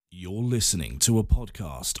You're listening to a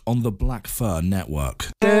podcast on the Black Fur Network.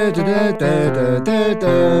 Hey, welcome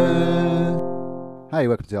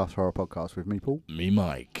to the After Horror Podcast with me, Paul. Me,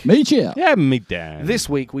 Mike. Me, Cheer. Yeah, me, Dan. This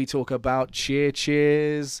week we talk about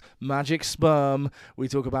cheers, magic sperm. We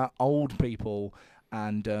talk about old people,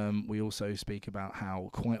 and we also speak about how,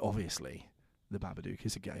 quite obviously, the Babadook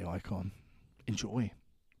is a gay icon. Enjoy.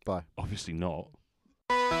 Bye. Obviously not.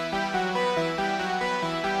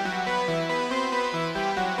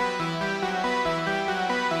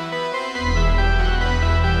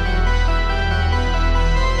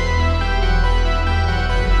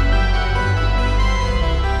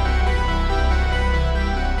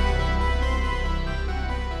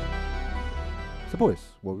 So, boys,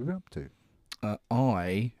 what were we up to?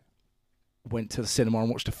 I went to the cinema and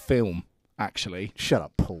watched a film, actually. Shut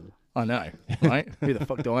up, Paul. I know, right? Who the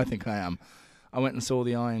fuck do I think I am? I went and saw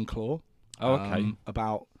The Iron Claw. Oh, okay.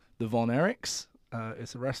 About the Von Erichs.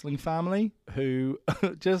 It's a wrestling family who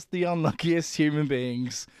are just the unluckiest human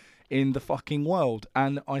beings in the fucking world.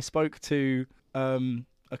 And I spoke to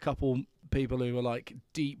a couple people who were like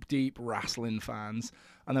deep wrestling fans,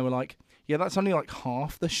 and they were like, yeah, that's only like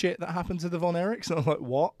half the shit that happened to the Von Erichs. And I was like,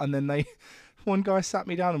 what? And then one guy sat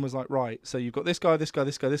me down and was like, right, so you've got this guy, this guy,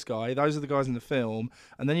 this guy, this guy. Those are the guys in the film.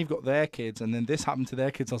 And then you've got their kids, and then this happened to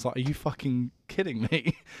their kids. I was like, are you fucking kidding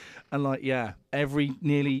me? And like, yeah,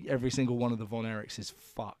 nearly every single one of the Von Erichs is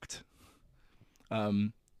fucked.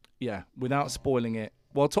 Yeah, without spoiling it.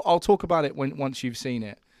 Well, I'll talk about it once you've seen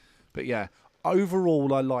it. But yeah,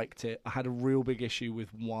 overall, I liked it. I had a real big issue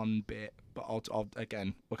with one bit, but I'll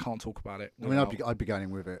again, we can't talk about it. I mean, I'd be going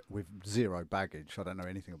in with it with zero baggage. I don't know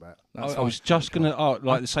anything about it. I was just going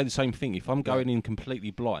to say the same thing. If I'm going in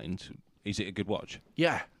completely blind, is it a good watch?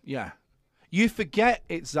 Yeah. You forget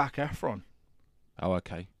it's Zac Efron. Oh,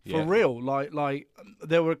 okay. For Yeah. real. Like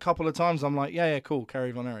there were a couple of times I'm like, yeah, cool,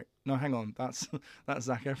 Kerry Von Erich. No, hang on, that's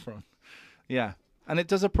Zac Efron. Yeah. And it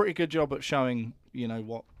does a pretty good job at showing, you know,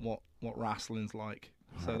 what wrestling's like.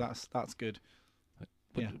 So that's good.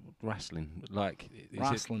 But yeah. Wrestling, like,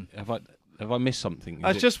 Wrestling. Have I missed something?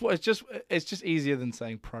 It's just easier than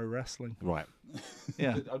saying pro wrestling. Right.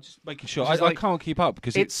 Yeah. I'm just making sure. Just I can't keep up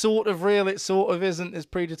because it's sort of real. It sort of isn't as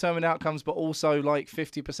predetermined outcomes, but also like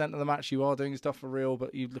 50% of the match you are doing stuff for real,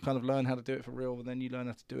 but you kind of learn how to do it for real, and then you learn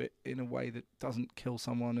how to do it in a way that doesn't kill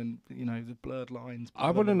someone, and you know the blurred lines.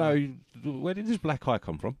 I want to know, where did this black eye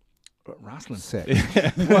come from? Wrestling. Sick.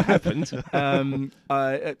 What happened?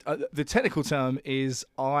 The technical term is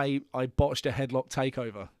I botched a headlock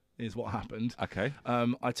takeover. Is what happened. Okay.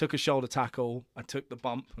 I took a shoulder tackle. I took the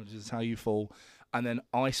bump, which is how you fall, and then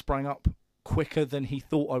I sprang up quicker than he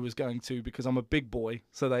thought I was going to because I'm a big boy,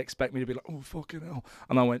 so they expect me to be like, oh fucking hell,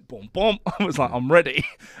 and I went boom boom. I was like, I'm ready,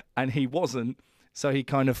 and he wasn't, so he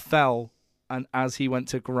kind of fell, and as he went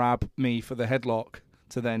to grab me for the headlock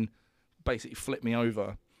to then basically flip me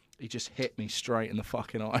over, he just hit me straight in the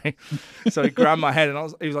fucking eye. So he grabbed my head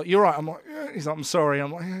and he was like, "You're right." I'm like, yeah. He's like, "I'm sorry."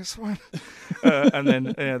 I'm like, "Yeah, it's fine." And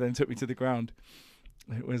then took me to the ground.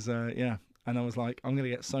 It was and I was like, "I'm gonna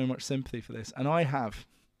get so much sympathy for this," and I have.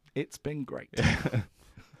 It's been great.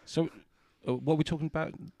 So, what are we talking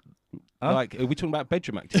about? Huh? Like, are we talking about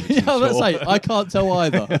bedroom activities? Oh, or- let's say I can't tell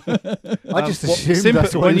either. I just assumed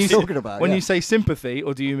that's what you're talking about. When yeah. you say sympathy,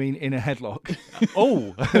 or do you mean in a headlock?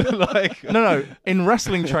 Oh, like No. In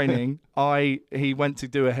wrestling training, he went to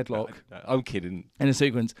do a headlock I'm kidding. in a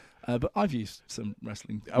sequence. But I've used some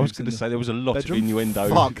wrestling. I was moves going in to say there was a lot bedroom. of innuendo.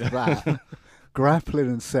 Fuck that. Grappling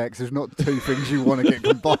and sex is not two things you want to get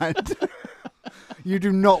combined. You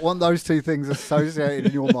do not want those two things associated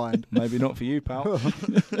in your mind. Maybe not for you, pal. I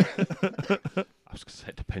was going to say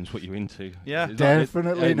it depends what you're into. Yeah. It's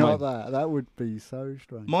Definitely like- not that. That would be so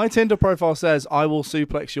strange. My Tinder profile says, "I will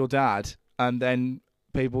suplex your dad," and then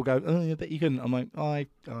people go, "Oh, yeah, but you couldn't." I'm like, I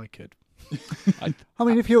could. I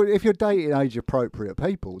mean, if you're dating age appropriate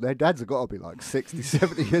people, their dads have got to be like 60,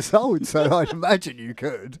 70 years old. So I'd imagine you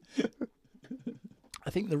could.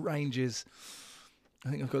 I think the range is. I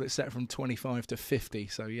think I've got it set from 25 to 50.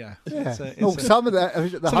 So yeah. Yeah. It's Some of that, the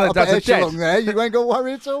some of upper the dads are echelon dead. there, you ain't got to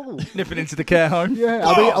worry at all. nipping into the care home. Yeah,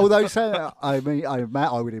 I mean, although I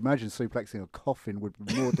would imagine suplexing a coffin would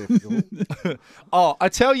be more difficult. Oh, I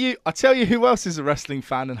tell you who else is a wrestling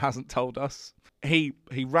fan and hasn't told us. He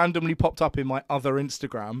randomly popped up in my other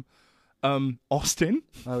Instagram. Austin.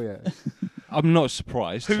 Oh yeah, I'm not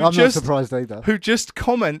surprised. Who I'm just- not surprised either. Who just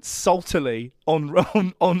comments saltily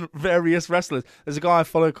on various wrestlers. There's a guy I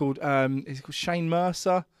follow called he's called Shane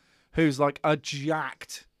Mercer, who's like a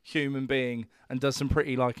jacked human being and does some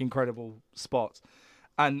pretty like incredible spots.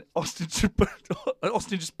 And Austin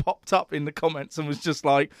just popped up in the comments and was just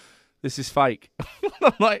like, This is fake.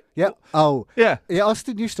 I'm like, Yeah. Oh. yeah. Yeah,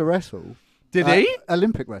 Austin used to wrestle. Did he?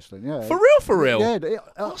 Olympic wrestling, yeah. For real, for real? Yeah,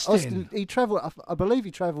 Austin. he travelled, I believe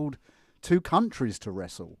he travelled 2 countries to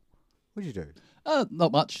wrestle. What did you do?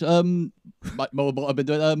 Not much. More of what I've been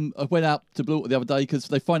doing. I went out to Blue Water the other day because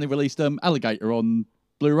they finally released Alligator on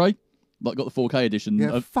Blu-ray. Like, got the 4K edition.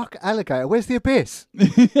 Yeah, fuck Alligator. Where's the Abyss?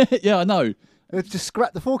 Yeah, I know. Just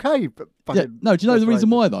scrap the 4K. Yeah, no, do you know the reason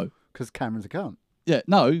why, though? Because Cameron's a cunt. Yeah,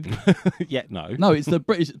 no. Yeah, no. No, it's the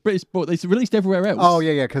British. It's released everywhere else. Oh,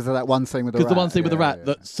 yeah, because of that one scene with the rat. Because the one scene with the rat yeah.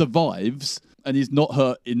 that survives and is not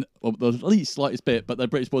hurt in the least slightest bit, but the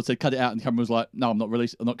British board said cut it out, and Cameron was like, "No, I'm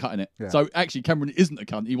not cutting it." Yeah. So actually, Cameron isn't a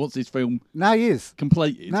cunt. He wants his film Now he is.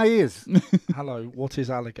 completed. Now he is. Hello, what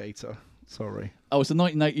is Alligator? Sorry. Oh, it's a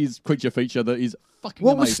 1980s creature feature that is fucking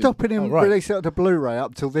What amazing. was stopping him Oh, right. releasing it to Blu-ray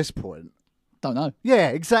up till this point? Don't know. Yeah,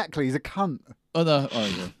 exactly. He's a cunt. Oh, no. Oh,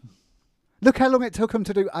 yeah. Look how long it took him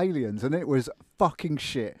to do Aliens, and it was fucking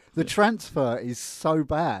shit. The transfer is so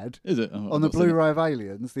bad Is it? Oh, on I've the not seen it. Blu-ray of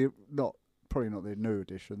Aliens. Probably not the new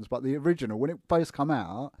editions, but the original. When it first come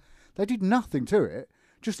out, they did nothing to it.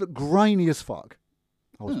 Just looked grainy as fuck.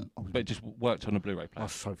 I But it just worked on a Blu-ray player.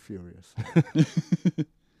 was so furious.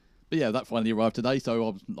 But yeah, that finally arrived today,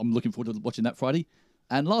 so I'm looking forward to watching that Friday.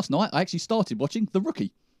 And last night, I actually started watching The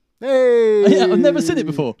Rookie. Hey, Yeah, I've never seen it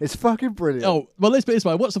before. It's fucking brilliant. Oh, well, let's put it this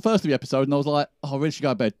way. I watched the first 3 episodes, and I was like, oh, I really should go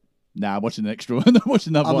to bed. Nah, I'm watching the extra one. I'm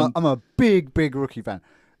watching another one. I'm a big Rookie fan.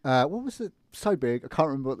 What was it? So big, I can't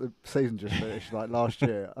remember what the season just finished. Like last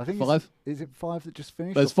year, I think 5. Is it 5 that just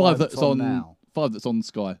finished? There's or 5 that's on now. 5 that's on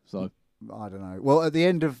Sky. So I don't know. Well, at the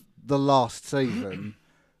end of the last season,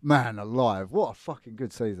 man alive, what a fucking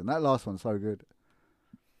good season. That last one's so good.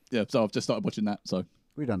 yeah, so I've just started watching that. So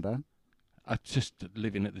We done, Dan? I'm just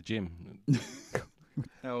living at the gym.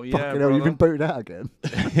 Hell yeah, Fucking hell, you've been booted out again.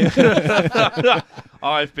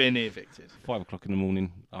 I've been evicted. 5 o'clock in the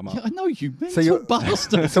morning, I'm up. yeah, I know you mental So you're-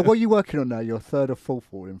 bastard. So what are you working on now? Your 3rd or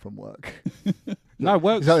 4th morning from work? No,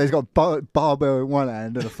 work. So he's got a barbell in one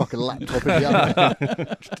hand and a fucking laptop in the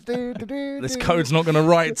other. This code's not going to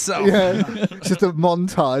write itself. Yeah, it's just a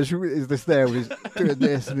montage. Is this there? Where he's doing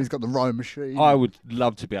this and he's got the rowing machine. I would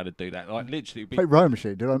love to be able to do that. Like literally, Wait, rowing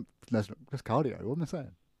machine? That's cardio. What am I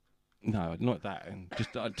saying? no, not that. And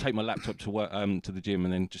just I'd take my laptop to work, to the gym,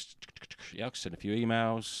 and then just I could send a few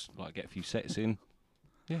emails, like get a few sets in.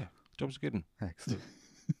 Yeah, job's good. 'Un. Excellent.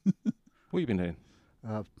 What you been doing?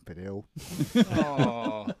 Bit ill.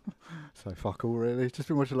 Oh. So fuck all really. Just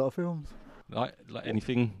been watching a lot of films. Like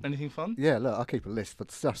anything? Anything fun? Yeah, look, I keep a list for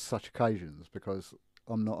just such occasions because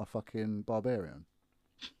I'm not a fucking barbarian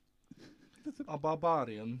A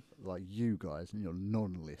barbarian. like you guys and your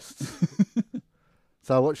non-lists.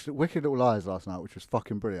 So I watched Wicked Little Lies last night, which was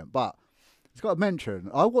fucking brilliant. But it's got to mention,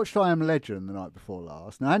 I watched I Am Legend the night before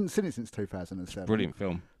last. Now I hadn't seen it since 2007. Brilliant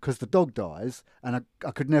film. Because the dog dies, and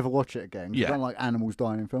I could never watch it again. 'Cause Yeah. I don't like animals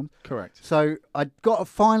dying in films. Correct. So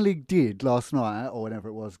finally did last night or whenever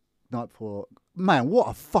it was, night before. Man, what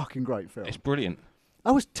a fucking great film! It's brilliant.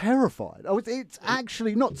 I was terrified. It's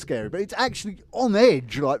actually not scary, but it's actually on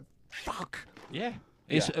edge. Like fuck. Yeah,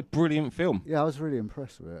 it's a brilliant film. Yeah, I was really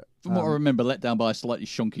impressed with it. From what I remember, let down by a slightly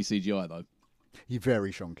shonky CGI though. You're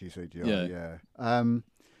very shonky CGI. Yeah. Yeah.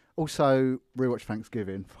 Also, rewatch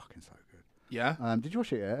Thanksgiving. Fucking so good. Yeah. Did you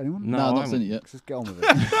watch it yet? Anyone? No, I I've not haven't. seen it yet. Just get on with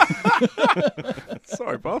it.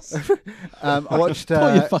 Sorry, boss. I watched.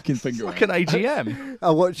 Put your fucking finger out. Fucking AGM.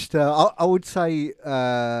 I watched. I would say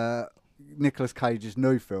Nicolas Cage's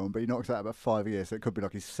new film, but he knocks out about 5 years, so it could be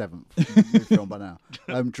like his 7th new film by now.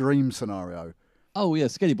 Dream Scenario. Oh yeah,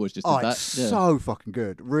 Skinny Boys just did that. It's Yeah. so fucking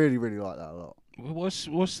good. Really, really like that a lot. Well, what's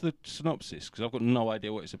the synopsis? Because I've got no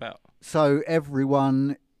idea what it's about. So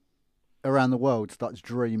everyone around the world starts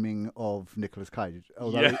dreaming of Nicolas Cage.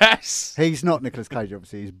 Although Yes. he's not Nicolas Cage,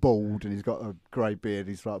 obviously. He's bald and he's got a grey beard.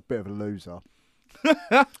 He's like a bit of a loser.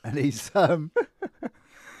 And he's I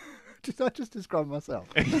just described myself.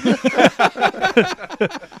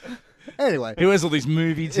 Anyway, He wears all these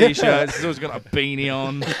movie T-shirts. He's always got a beanie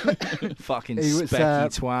on. Fucking he was,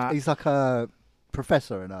 specky twat. he's like a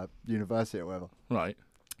professor in a university or whatever. Right.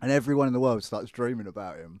 And everyone in the world starts dreaming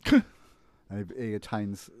about him. And he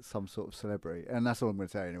attains some sort of celebrity. And that's all I'm going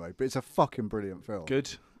to tell you anyway. But it's a fucking brilliant film.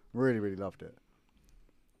 Good. Really, really loved it.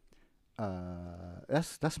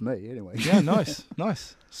 That's me anyway. Yeah, nice.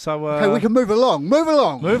 Nice. So, Okay, we can move along. Move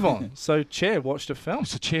along. move on. So, Cheer watched a film.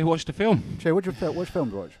 So Cheer watched the film. Che, which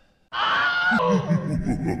film to watch?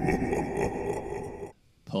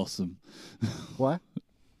 Possum. Why?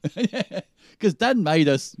 Because Dan made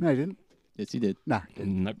us. No, he didn't. Yes, he did. Nah, he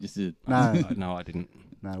didn't. Nope. Yes, he did. No, No, I didn't.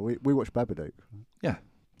 no. We watched Babadook. Yeah.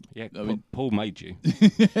 Yeah, I mean- Paul made you.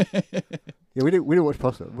 Yeah, we didn't watch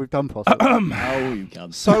Possum. We've done Possum. Oh, you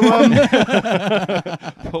can't. So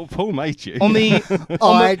Paul made you. on the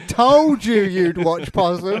I told you'd watch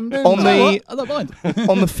Possum, didn't On I? the- I don't mind.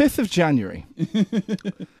 on the 5th of January,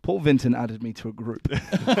 Paul Vinton added me to a group. You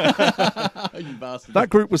bastard. That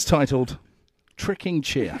group was titled Tricking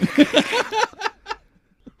Cheer.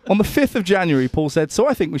 On the 5th of January, Paul said, so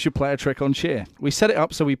I think we should play a trick on Cheer. We set it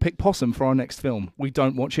up so we pick Possum for our next film. We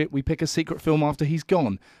don't watch it. We pick a secret film after he's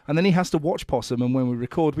gone. And then he has to watch Possum, and when we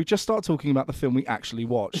record, we just start talking about the film we actually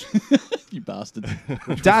watched. You bastard.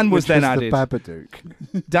 Dan was Which then the added.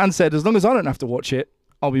 Babadook. Dan said, as long as I don't have to watch it,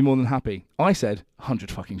 I'll be more than happy. I said,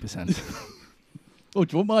 100%. Oh,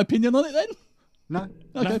 do you want my opinion on it then? No.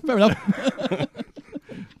 Okay, fair enough.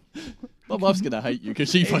 My wife's going to hate you because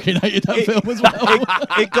she fucking hated that film as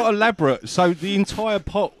well. It got elaborate. So the entire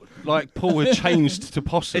pot, like Paul had changed to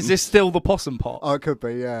Possum. Is this still the Possum pot? Oh, it could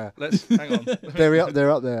be, yeah. Let's hang on. They're up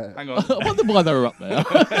there. Hang on. I wonder why they were up there.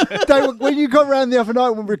 When you got round the other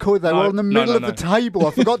night when we recorded, they No, were on the no, middle no, of the table.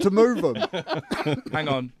 I forgot to move them. Hang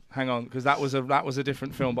on, because that was a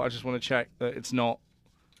different film, but I just want to check that it's not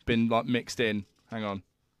been like mixed in. Hang on.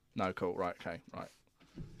 No, cool. Right, okay, right.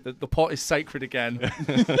 The pot is sacred again.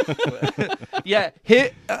 Yeah, here,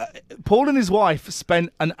 Paul and his wife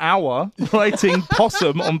spent an hour writing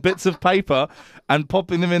Possum on bits of paper and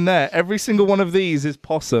popping them in there. Every single one of these is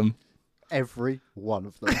Possum. Every one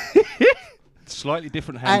of them. Slightly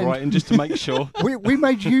different handwriting just to make sure. We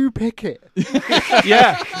made you pick it.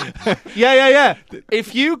 Yeah. Yeah.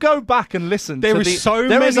 If you go back and listen, There to is so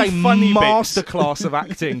there is many a funny bits. masterclass of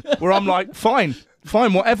acting where I'm like, fine,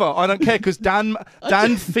 whatever, I don't care, because Dan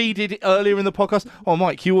feeded earlier in the podcast. Oh,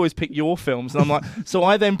 Mike, you always pick your films, and I'm like, so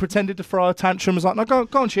I then pretended to throw a tantrum. I was like, no,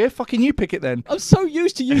 go on, Cheer, fucking you pick it then. I'm so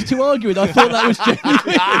used to you two arguing, I thought that was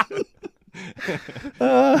genuine.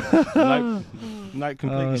 No,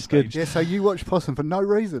 completely it's good. staged. Yeah, so you watched Possum for no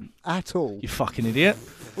reason at all. You fucking idiot.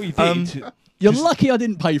 Well, you did. You're lucky I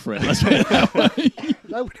didn't pay for it. Let's put it that way.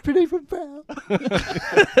 That would have been even better.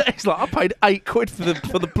 It's like I paid £8 for the I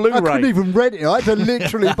couldn't Blu-ray. even rent it. I had to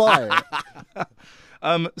literally buy it.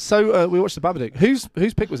 So we watched the Babadook. Whose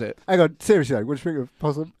pick was it? Hang on, seriously, though, what do you think of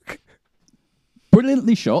Possum?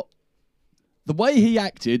 Brilliantly shot. The way he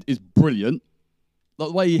acted is brilliant. Like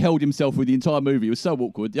the way he held himself with the entire movie was so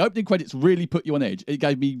awkward. The opening credits really put you on edge. It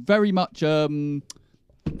gave me very much weird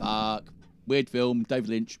film, David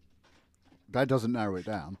Lynch. That doesn't narrow it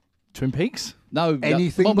down. Twin Peaks? No,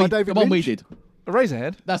 Anything the one by we, David the one we Lynch? did.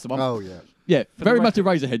 Eraserhead? That's the one. Oh, yeah. Yeah, For very the much a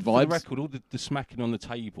record- Razorhead For the vibes. record, all the smacking on the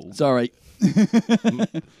table. Sorry.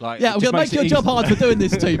 Like, Yeah, I'm going to make your job hard for doing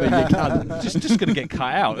this to me, you cunt. Just going to get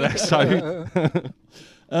cut out. So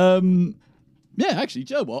Yeah, actually,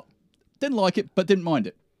 do you know what? Didn't like it, but didn't mind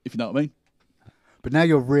it, if you know what I mean. But now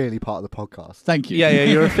you're really part of the podcast. Thank you. Yeah,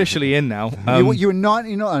 you're officially in now. You were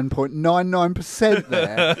 99.99%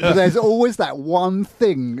 there, but there's always that one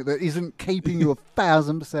thing that isn't keeping you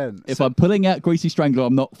 1,000%. If I'm pulling out Greasy Strangler,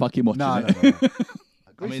 I'm not fucking watching No, it. no.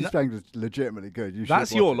 Greasy mean, that- Strangler's legitimately good. You should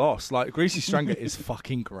That's watch your it. loss. Like, Greasy Strangler is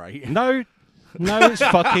fucking great. no, it's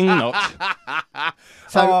fucking not.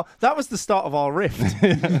 So- that was the start of our rift.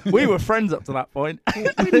 We were friends up to that point. We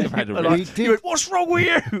didn't have had a Like, rift. you went, what's wrong with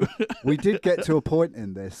you? We did get to a point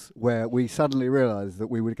in this where we suddenly realised that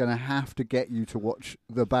we were going to have to get you to watch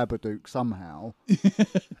The Babadook somehow,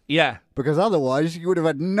 Yeah. because otherwise you would have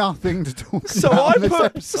had nothing to talk So about I on this put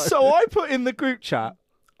episode. in the group chat,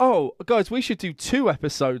 oh, guys, we should do 2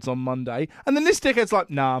 episodes on Monday. And then this dickhead's like,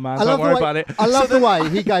 nah, man, don't worry about it. I love the way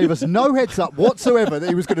he gave us no heads up whatsoever that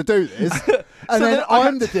he was going to do this, and then then I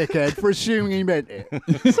I'm the dickhead for assuming he meant it.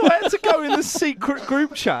 So I had to go in the secret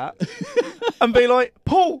group chat and be like,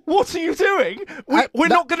 Paul, what are you doing? We're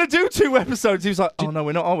not going to do 2 episodes. He was like, oh, no,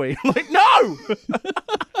 we're not, are we? I'm like, no!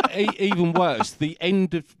 Even worse, the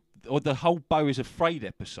end of, or the whole Beau is Afraid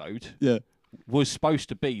episode Yeah. was supposed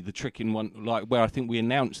to be the tricking one, like where I think we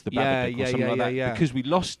announced the Babadook or something like that. yeah. Because we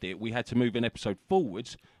lost it, we had to move an episode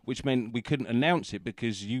forwards, which meant we couldn't announce it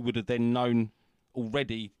because you would have then known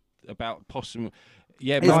already about Possum.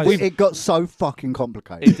 Yeah, but It got so fucking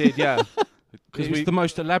complicated. It did, yeah. it was the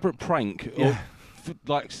most elaborate prank. Yeah.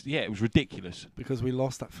 It was ridiculous. Because we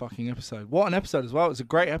lost that fucking episode. What an episode as well. It was a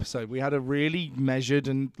great episode. We had a really measured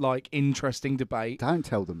and, like, interesting debate. Don't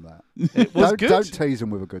tell them that. It was good. Don't tease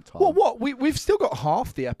them with a good time. What? We've still got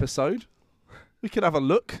half the episode. We could have a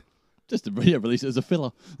look. Just to release it as a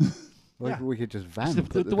filler. We could just van. It's them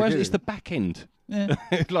at the worst, it's the beginning. back end. Yeah.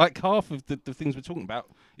 Like half of the things we're talking about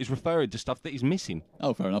is referring to stuff that is missing.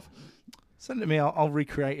 Oh, fair enough. Send it to me. I'll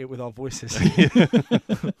recreate it with our voices.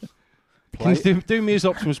 Can play. you do me as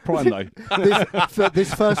Optimus Prime though?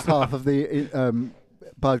 This first half of the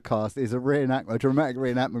podcast is a dramatic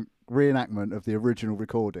reenactment of the original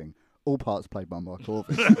recording. All parts played by Mark Orville.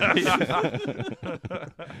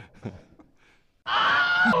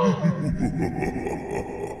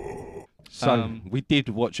 So we did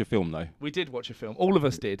watch a film though. We did watch a film. All of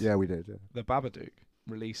us did. Yeah, we did. Yeah. The Babadook,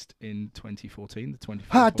 released in 2014, the 24th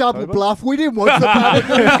Ha! of Double October. bluff. We didn't watch the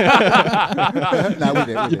Babadook. No, we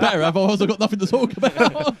did. We You did. better have, otherwise I've got nothing to talk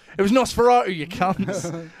about. It was Nosferatu, you cunts.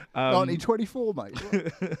 1924, mate.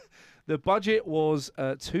 The budget was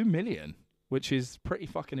 2 million, which is pretty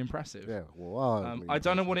fucking impressive. Yeah. Wow. I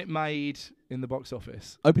don't know what it made in the box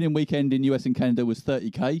office. Opening weekend in US and Canada was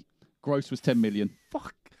 30k. Gross was 10 million.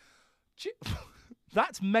 Fuck.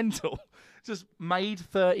 That's mental. Just made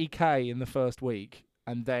 30k in the first week,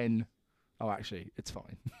 and then, actually, it's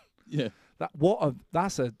fine. Yeah.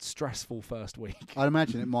 That's a stressful first week. I'd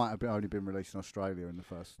imagine it might have only been released in Australia in the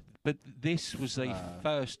first. But this was the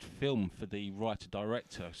first film for the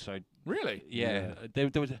writer-director. So Really? yeah.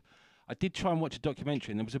 There was. I did try and watch a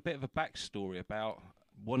documentary, and there was a bit of a backstory about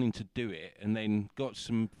wanting to do it, and then got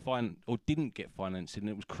some didn't get financing, and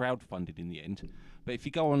it was crowdfunded in the end. But if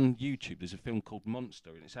you go on YouTube, there's a film called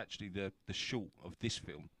Monster, and it's actually the short of this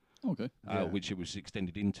film, Okay. which it was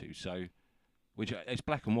extended into. So, which it's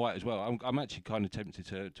black and white as well. I'm actually kind of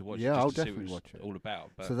tempted to watch Yeah, it just I'll to see what definitely it's watch it. all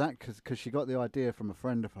about. But So that because she got the idea from a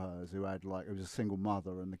friend of hers who had it was a single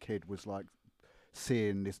mother, and the kid was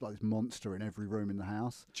seeing this monster in every room in the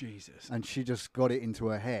house, Jesus. and she just got it into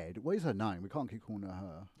her head. What is her name? We can't keep calling her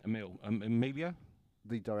her. Amelia?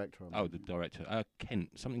 The director. Oh, the director. Kent.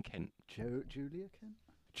 Something Kent. Julia Kent.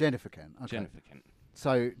 Jennifer Kent. Okay. Jennifer Kent.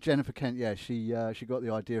 So Jennifer Kent, yeah, she got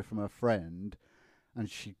the idea from her friend, and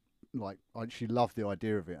she loved the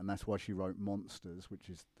idea of it, and that's why she wrote Monsters, which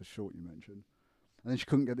is the short you mentioned. And then she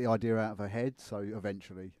couldn't get the idea out of her head, so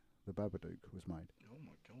eventually the Babadook was made. Oh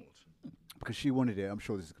my god. Because she wanted it, I'm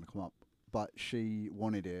sure this is going to come up, but she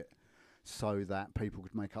wanted it so that people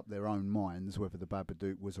could make up their own minds whether the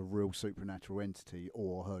Babadook was a real supernatural entity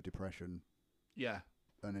or her depression Yeah.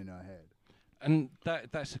 and in her head. And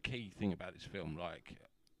that's a key thing about this film.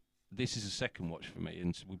 This is a second watch for me,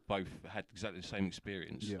 and we both had exactly the same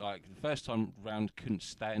experience. Yeah. The first time round, couldn't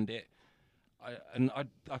stand it.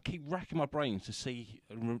 I keep racking my brains to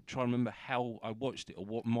try and remember how I watched it or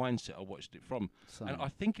what mindset I watched it from. So, And I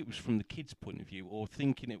think it was from the kid's point of view, or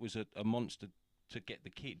thinking it was a monster to get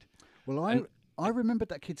the kid. well, I remembered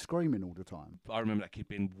that kid screaming all the time. But I remember that kid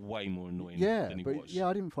being way more annoying Yeah, than he but was. yeah,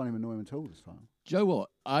 I didn't find him annoying at all this time. Do you know what?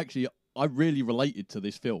 I really related to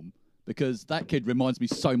this film because that kid reminds me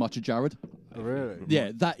so much of Jared. Oh, really?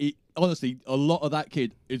 Yeah, honestly, a lot of that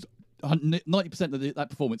kid is 90% of that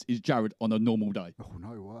performance is Jared on a normal day. Oh,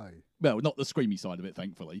 no way. Well, not the screamy side of it,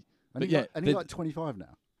 thankfully. And But he's yeah, like 25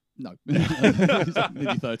 now. no, he's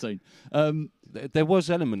nearly 13. There was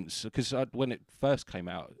elements because when it first came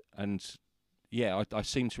out, and yeah, I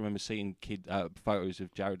seem to remember seeing photos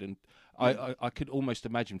of Jared, and I could almost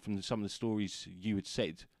imagine from some of the stories you had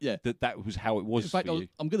said, Yeah. that was how it was In fact, for you.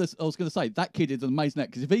 I was gonna say that kid is an amazing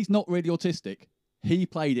actor because if he's not really autistic, he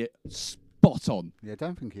played it spot on. Yeah, I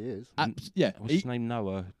don't think he is. Yeah, What's his name?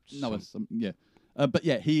 Noah. yeah, but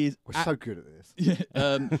yeah, he is. We're so good at this.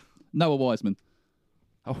 Yeah, Noah Wiseman.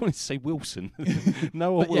 I wanted to say Wilson.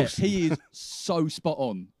 Noah But yeah, Wilson. he is so spot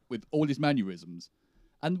on with all his mannerisms.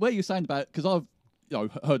 And where you're saying about, because I've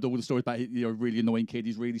heard all the stories about a really annoying kid,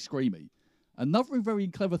 he's really screamy. Another very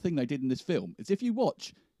clever thing they did in this film is if you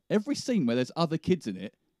watch every scene where there's other kids in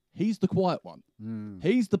it, he's the quiet one.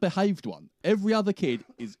 He's the behaved one. Every other kid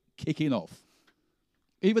is kicking off.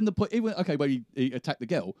 Even where he attacked the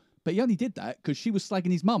girl, but he only did that because she was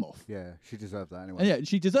slagging his mum off. Yeah, she deserved that anyway. And yeah,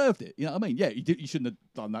 she deserved it. You know what I mean? Yeah, you shouldn't have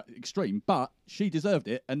done that extreme, but she deserved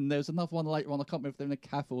it. And there's another one later on. I can't remember if they're in a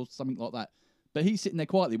cafe or something like that. But he's sitting there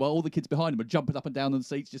quietly while all the kids behind him are jumping up and down on the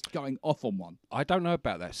seats, just going off on one. I don't know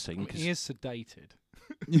about that scene. He is sedated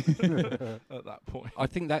at that point. I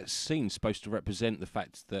think that scene's supposed to represent the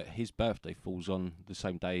fact that his birthday falls on the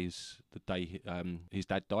same day as the day his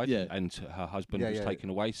dad died, Yeah. and her husband was Yeah. taken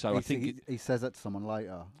away. So I think he says that to someone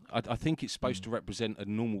later. I think it's supposed to represent a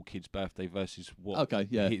normal kid's birthday versus what. Okay,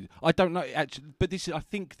 yeah. I don't know actually, but this is I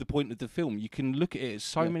think the point of the film. You can look at it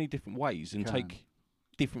so many different ways and Can. take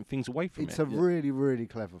different things away from It's it. a really, really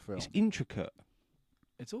clever film. It's intricate.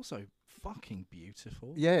 It's also fucking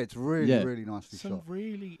beautiful. Yeah, it's really, Yeah. really nicely Some shot.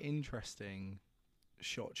 really interesting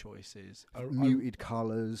shot choices. Muted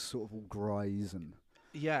colours, sort of all greys and.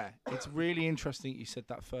 Yeah, it's really interesting you said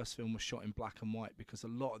that first film was shot in black and white because a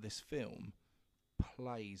lot of this film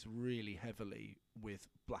plays really heavily with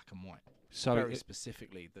black and white. So Very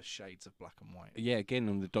specifically, the shades of black and white. yeah, again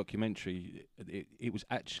on the documentary, it was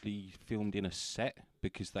actually filmed in a set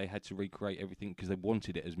because they had to recreate everything because they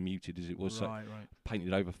wanted it as muted as it was. So Right.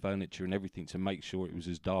 painted over furniture and everything to make sure it was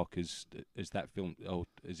as dark as that film, or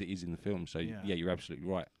as it is in the film. So Yeah. yeah, you're absolutely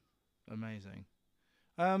right. Amazing.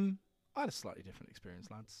 I had a slightly different experience,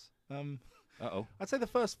 lads. Uh-oh. I'd say the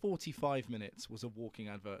first 45 minutes was a walking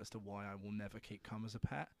advert as to why I will never keep cum as a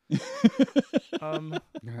pet.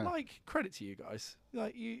 Like, credit to you guys.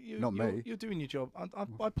 Like Not me. You're doing your job.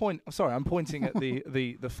 I'm pointing at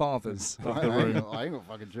the fathers of the I ain't room. got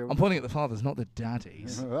fucking children. I'm pointing at the fathers, not the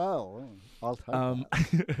daddies. Well, I'll take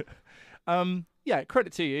that. Yeah,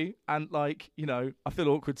 credit to you. And like, you know, I feel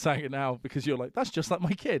awkward saying it now because you're like, that's just like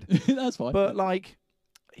my kid. That's fine. But like,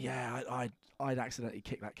 yeah, I'd accidentally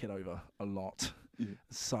kick that kid over a lot. Yeah.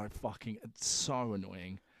 It's so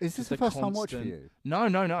annoying. Is this the the first time watch for constant- you? No.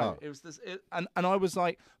 Oh. It was this, and I was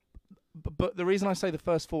like, but the reason I say the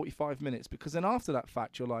first 45 minutes, because then after that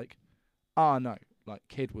fact, you're like, no, like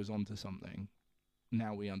kid was onto something.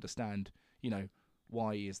 Now we understand, you know,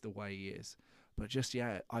 why he is the way he is. But just,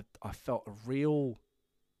 yeah, I felt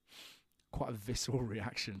quite a visceral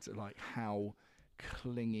reaction to like how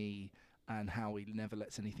clingy and how he never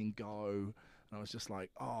lets anything go. And I was just like,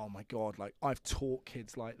 oh my God, like I've taught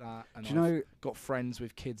kids like that. And Do you know, got friends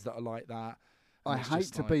with kids that are like that. I it's hate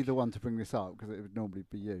just to be like- the one to bring this up because it would normally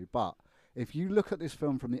be you, but if you look at this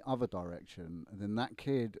film from the other direction, then that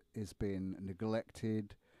kid is being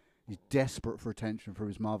neglected. He's desperate for attention from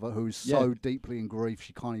his mother, who's so deeply in grief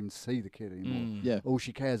she can't even see the kid anymore. yeah. All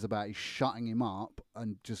she cares about is shutting him up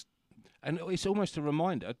and just. And it's almost a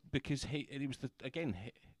reminder because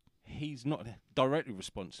he's not directly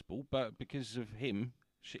responsible, but because of him,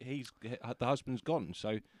 the husband's gone.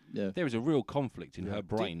 So there is a real conflict in her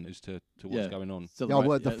brain as to what's going on.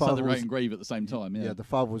 The father was and grieve at the same time. Yeah. the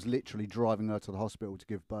father was literally driving her to the hospital to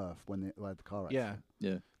give birth when they had the car accident.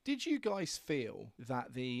 Yeah. Did you guys feel that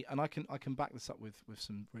and I can back this up with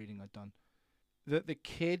some reading I'd done, that the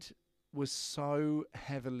kid was so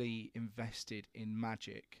heavily invested in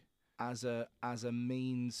magic as a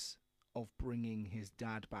means of bringing his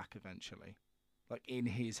dad back eventually, like in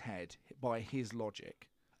his head by his logic?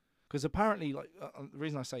 Because apparently, like the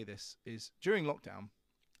reason I say this is during lockdown,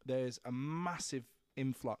 there's a massive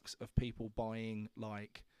influx of people buying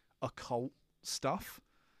like occult stuff,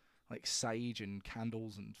 like sage and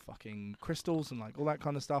candles and fucking crystals and like all that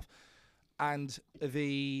kind of stuff. And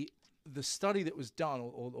the study that was done,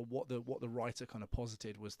 or what the writer kind of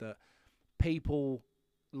posited, was that people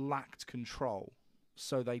lacked control,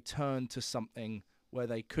 so they turned to something where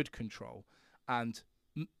they could control. And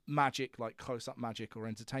magic, like close-up magic or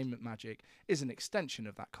entertainment magic, is an extension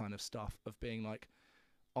of that kind of stuff, of being like,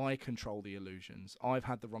 I control the illusions. I've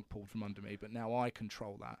had the rug pulled from under me, but now I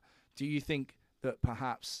control that. Do you think that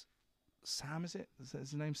perhaps Sam, is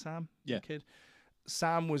his name Sam? Yeah. The kid?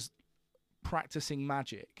 Sam was practicing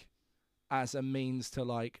magic as a means to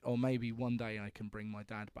like, or maybe one day I can bring my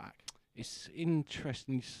dad back. It's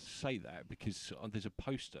interesting you say that because there's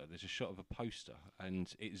a shot of a poster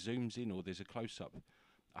and it zooms in, or there's a close-up.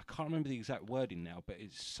 I can't remember the exact wording now, but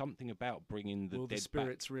it's something about bringing the Will dead the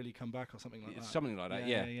spirits really come back, or something like back. that? Something like that,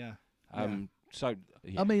 yeah. So,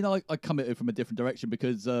 yeah. I mean, I come at it from a different direction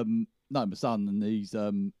because my son, and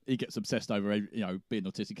he gets obsessed over being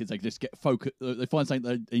autistic kids. They just get focus. They find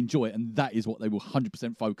something they enjoy, and that is what they will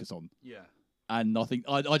 100% focus on. Yeah. And I think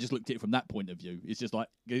I just looked at it from that point of view. It's just like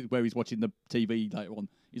where he's watching the TV later on.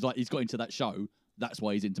 He's like, he's got into that show. That's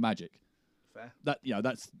why he's into magic. Fair.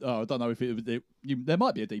 That's I don't know if there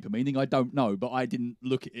might be a deeper meaning. I don't know, but I didn't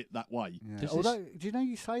look at it that way. Yeah. Although, do you know,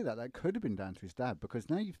 you say that could have been down to his dad, because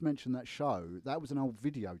now you've mentioned that show, that was an old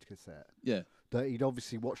video cassette Yeah. that he'd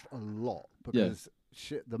obviously watched a lot, because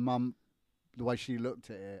the mum, the way she looked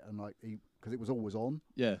at it, and like because it was always on.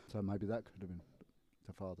 Yeah. So maybe that could have been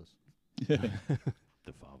the father's.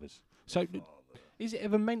 The fathers. So, is it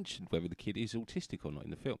ever mentioned whether the kid is autistic or not in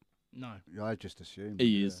the film? No. Yeah, I just assumed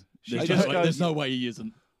He is. She There's, just no, goes- there's no way he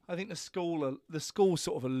isn't. I think the school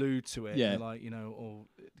sort of allude to it. Yeah. They're like, or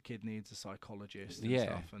the kid needs a psychologist and Yeah.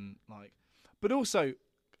 stuff, and like, but also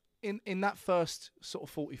in that first sort of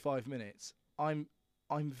 45 minutes, I'm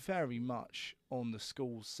very much on the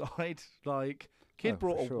school side. Like, kid Oh,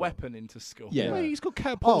 brought for a sure. weapon into school. Yeah. Well, he's got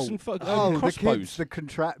catapults and the crossbows. kids, the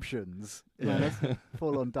contraptions. Yeah. That's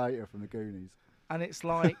full on data from the Goonies. And it's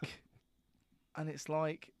like,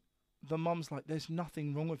 the mum's like, there's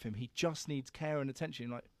nothing wrong with him. He just needs care and attention.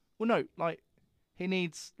 Like, well, no, like, he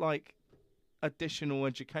needs like additional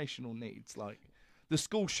educational needs. Like, the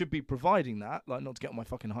school should be providing that. Like, not to get on my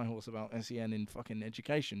fucking high horse about SEN in fucking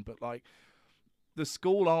education, but like, the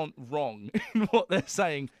school aren't wrong in what they're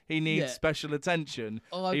saying. He needs special attention.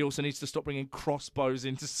 He also needs to stop bringing crossbows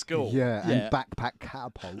into school. Yeah, and backpack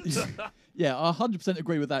catapults. Yeah, I 100%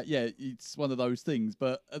 agree with that. Yeah, it's one of those things.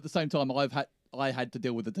 But at the same time, I had to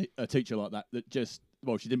deal with a teacher like that just,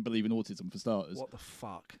 well, she didn't believe in autism for starters. What the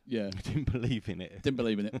fuck? Yeah. Didn't believe in it. Didn't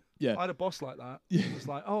believe in it. Yeah. I had a boss like that. It was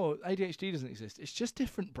like, oh, ADHD doesn't exist. It's just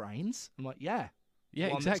different brains. I'm like, yeah. Yeah,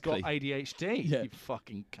 One exactly. that's got ADHD, you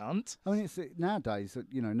fucking cunt. I mean, it's nowadays,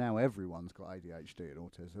 now everyone's got ADHD and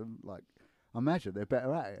autism. Like, I imagine they're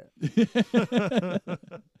better at it.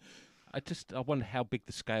 I wonder how big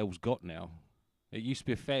the scale's got now. It used to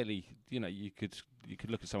be a fairly, you could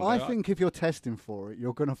look at someone. I think if you're testing for it,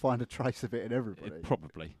 you're going to find a trace of it in everybody.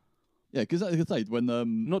 Probably. Yeah, because I say when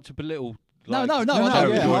not to belittle. No, like, no,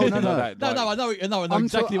 I know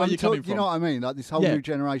exactly where you're coming from. You know what I mean? Like this whole new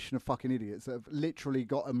generation of fucking idiots that have literally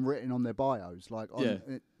got them written on their bios, like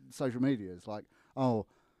on social medias. Like, oh,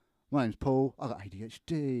 my name's Paul. I got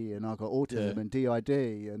ADHD and I got autism and DID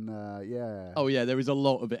and Oh yeah, there is a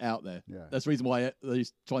lot of it out there. Yeah. That's the reason why they're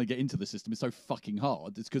trying to get into the system is so fucking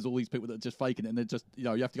hard. It's because all these people that are just faking it, and they're just you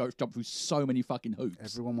have to jump through so many fucking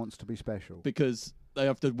hoops. Everyone wants to be special because they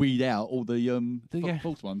have to weed out all the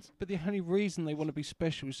false ones. But the only reason they want to be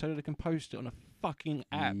special is so that they can post it on a fucking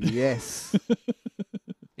app. Yes.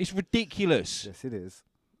 It's ridiculous. Yes, it is.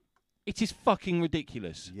 It is fucking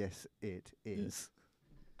ridiculous. Yes, it is.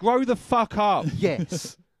 Grow the fuck up.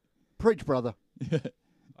 Yes. Preach, brother. I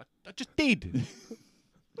just did.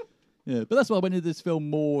 Yeah, but that's why I went into this film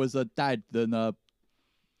more as a dad than like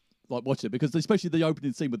watching it, because especially the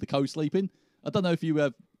opening scene with the co-sleeping. I don't know if you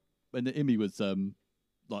have when Imi was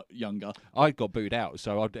like younger. I got booed out,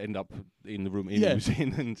 so I'd end up in the room Imi was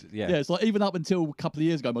in, and yeah, it's like even up until a couple of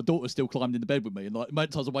years ago, my daughter still climbed into bed with me, and like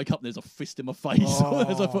most times I wake up and there's a fist in my face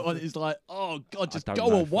as I put on it. It's like, oh god, just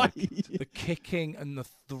go away. The kicking and the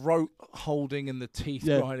throat holding and the teeth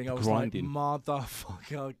grinding. I was grinding. like,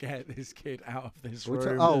 motherfucker, get this kid out of this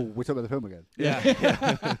room. We're talking about the film again.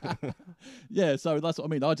 Yeah. Yeah, so that's what I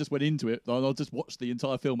mean. I just went into it and I just watched the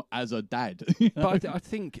entire film as a dad. But I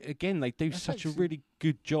think again they do such a really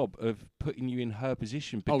good job of putting you in her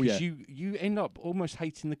position, because you end up almost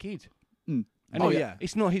hating the kid. Mm. And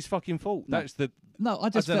it's not his fucking fault. No. That's the I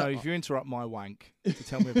don't know if you interrupt my wank to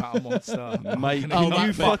tell me about a monster. Mate, can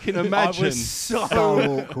you fucking imagine?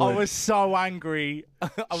 I was so angry.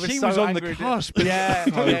 She was on the cusp. Yeah,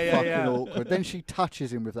 fucking awkward. Then she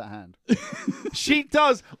touches him with that hand. She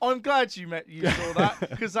does. I'm glad you saw that,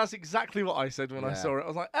 because that's exactly what I said when I saw it. I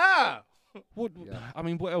was like, ah. What? I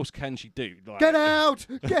mean, what else can she do? Like, get out!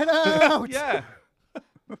 Get out! Yeah.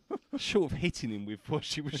 Short of hitting him with what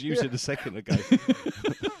she was using a second ago.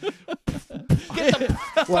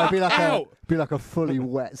 Well, it'd be like a fully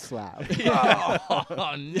wet slap.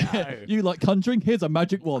 Oh no! You like conjuring? Here's a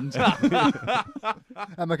magic wand. That'd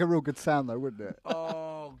make a real good sound, though, wouldn't it?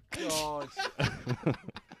 Oh god!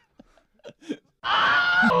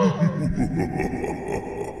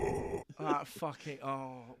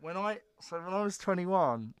 When I was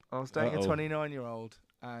 21, I was dating a 29-year-old,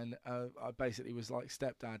 and I basically was like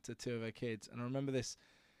stepdad to two of her kids. And I remember the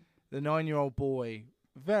 9-year-old boy,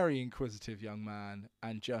 very inquisitive young man,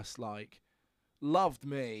 and just like loved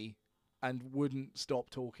me and wouldn't stop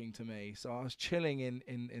talking to me. So I was chilling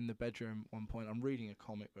in the bedroom one point. I'm reading a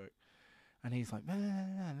comic book, and he's like, no,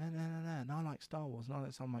 I like Star Wars. No,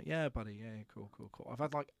 so I'm like, yeah, buddy, yeah, cool. I've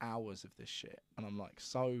had like hours of this shit, and I'm like,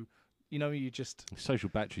 so, you just social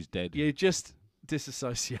battery's dead. You just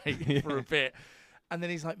disassociate for a bit. And then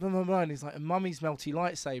he's like, blah, blah, blah, and he's like, mummy's melty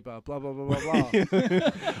lightsaber, blah, blah, blah, blah,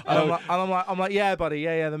 blah. I'm like, yeah, buddy,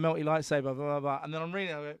 yeah, the melty lightsaber, blah, blah, blah. And then I'm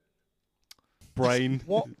reading it. Brain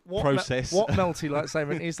what process. What melty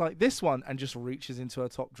lightsaber? And he's like, this one, and just reaches into her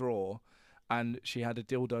top drawer, and she had a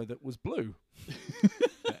dildo that was blue.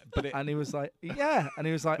 And he was like, yeah, and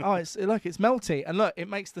he was like, oh, it's melty, and look, it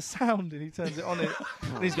makes the sound, and he turns it on,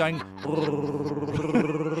 and he's going,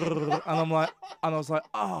 and I was like,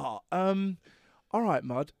 all right,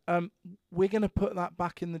 Mud. We're gonna put that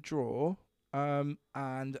back in the drawer, and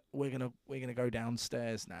we're gonna go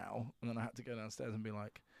downstairs now. And then I had to go downstairs and be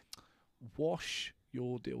like, wash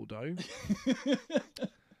your dildo,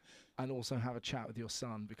 and also have a chat with your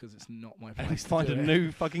son, because it's not my place. Find a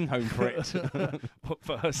new fucking home for it.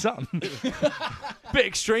 For her son. Bit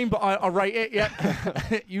extreme, but I rate it. Yeah.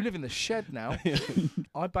 You live in the shed now.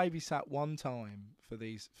 I babysat one time for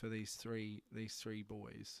these three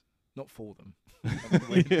boys. Not for them.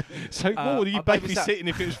 So what were you babysitting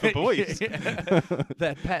if it was for boys?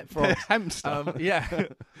 They're pet frogs. Hamster. Yeah.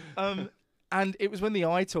 And it was when the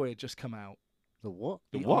iToy had just come out. The what?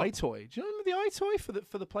 The iToy. Do you remember the iToy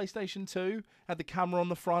for the PlayStation 2? Had the camera on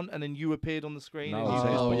the front, and then you appeared on the screen. No,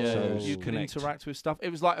 and you could interact with stuff. It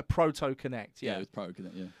was like a proto Kinect. Yeah, it was Pro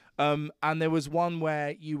Connect. Yeah. And there was one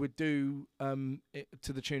where you would do it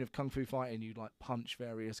to the tune of Kung Fu Fighting. You'd like punch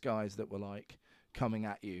various guys that were like coming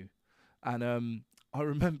at you, and I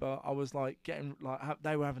remember I was like getting like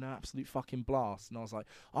they were having an absolute fucking blast, and I was like,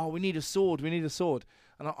 "Oh, we need a sword, we need a sword."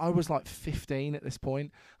 And I was like 15 at this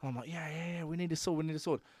point, and I'm like, "Yeah, we need a sword, we need a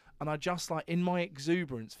sword." And I just like in my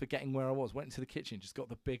exuberance, forgetting where I was, went into the kitchen, just got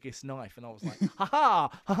the biggest knife, and I was like, "Ha ha,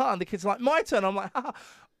 ha ha!" And the kid's like, "My turn." I'm like, "Ha ha."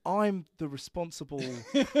 I'm the responsible.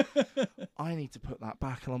 I need to put that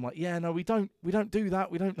back, and I'm like, "Yeah, no, we don't do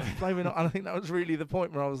that. We don't play with it." And I think that was really the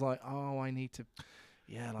point where I was like, "Oh, I need to."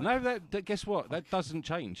 Yeah, like, no, that guess what? That doesn't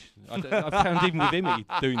change. I found even with Imi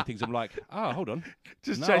doing things, I'm like, oh, hold on.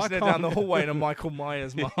 Just chasing her down the hallway in a Michael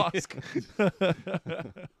Myers mask.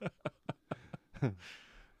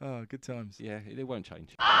 Oh, good times. Yeah, it won't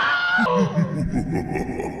change.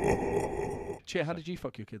 Cheer, how did you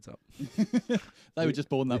fuck your kids up? They were just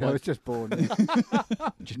born that I way. was just born.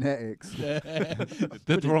 Genetics.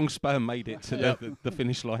 The wrong sperm made it to the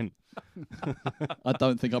finish line. I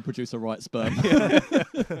don't think I produce the right sperm.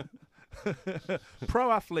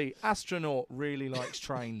 Pro athlete, astronaut, really likes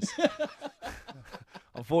trains.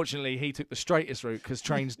 Unfortunately, he took the straightest route because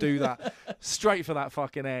trains do that. Straight for that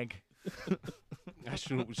fucking egg.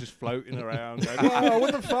 Astronaut was just floating around going, "Whoa,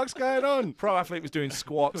 what the fuck's going on?" Pro athlete was doing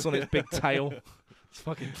squats on its big tail. It's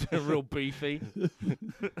fucking real beefy.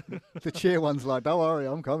 The cheer one's like, "Don't worry,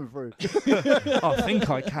 I'm coming through." I think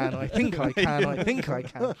I can. I think I can. I think I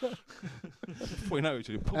can. Before you know it,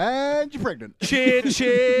 And you're pregnant. Cheer,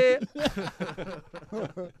 cheer.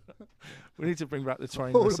 We need to bring back the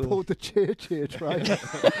train All whistle. aboard the cheer train.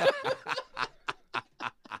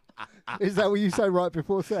 Is that what you say right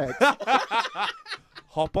before sex?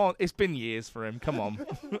 Hop on. It's been years for him. Come on.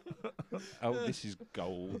 oh, this is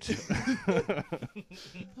gold. I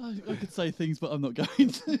could say things, but I'm not going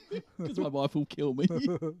to because my wife will kill me.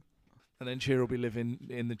 And then Cheer will be living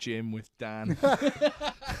in the gym with Dan.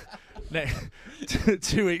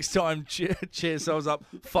 2 weeks time, Cheer sells up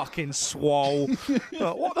fucking swole.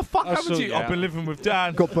 Like, what the fuck happened to you? I've been living with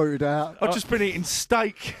Dan. Got booted out. I've just been eating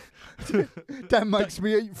steak. Dan makes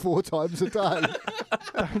me eat 4 times a day.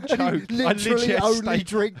 Don't joke. He I literally legit only steak.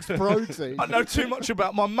 drinks protein. I know too much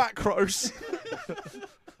about my macros.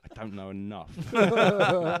 I don't know enough.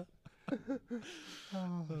 But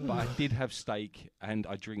I did have steak and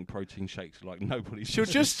I drink protein shakes like nobody's. Should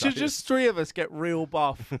just 3 of us get real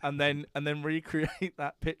buff and then recreate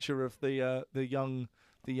that picture of the young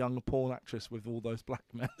porn actress with all those black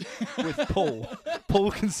men with Paul. Paul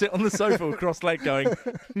can sit on the sofa with crossed leg going,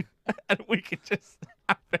 and we can just.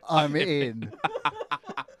 I'm in.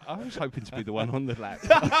 I was hoping to be the one on the lap.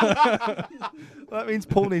 That means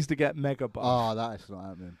Paul needs to get mega buff. Oh, that's not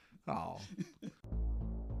happening. Oh.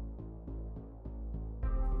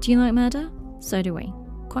 Do you like murder? So do we.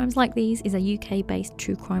 Crimes Like These is a UK-based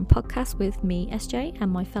true crime podcast with me, SJ, and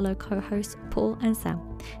my fellow co-hosts Paul and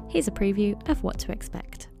Sam. Here's a preview of what to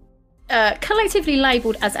expect. Collectively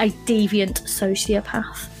labelled as a deviant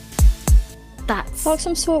sociopath. That's like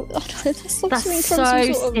some sort. I don't know, that's like That's something so from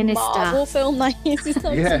some sort of sinister. Marvel film. Like, it's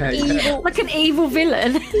like Yeah, some yeah. evil. like an evil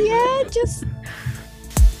villain. Yeah, just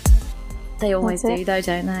They always That's do, it. though,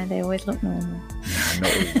 don't they? They always look normal.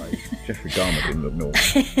 Not always. Jeffrey Dahmer didn't look normal.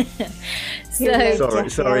 So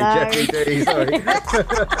Sorry, Jeffrey D. Sorry.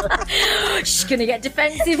 she's gonna get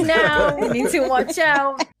defensive now. We need to watch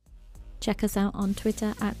out. Check us out on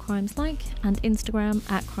Twitter @CrimesLike and Instagram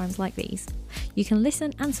 @CrimesLikeThese. You can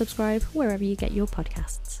listen and subscribe wherever you get your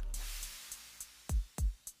podcasts.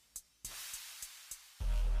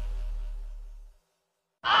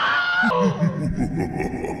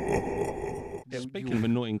 Speaking of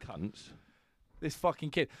annoying cunts, This fucking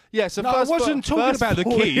kid. Yeah, so no, first I wasn't talking about the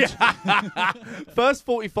kid. First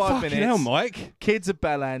 45 Fucking minutes. hell, Mike. Kid's a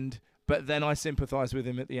bell end, but then I sympathise with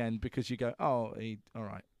him at the end because you go, oh, all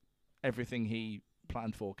right. Everything he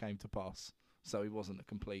planned for came to pass, so he wasn't a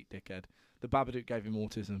complete dickhead. The Babadook gave him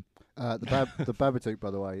autism. The Babadook, by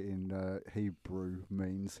the way, in Hebrew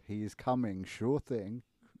means he is coming, sure thing.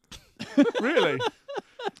 Really?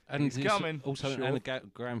 And He's it's coming. also Sure. an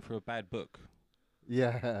anagram for a bad book.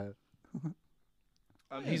 Yeah.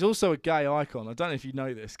 He's also a gay icon. I don't know if you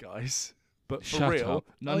know this, guys, but for Shut real, up.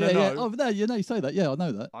 no. Yeah. Oh, no, you say that. Yeah, I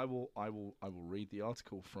know that. I will read the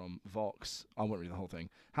article from Vox. I won't read the whole thing.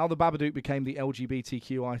 How the Babadook became the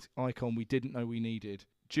LGBTQ icon we didn't know we needed.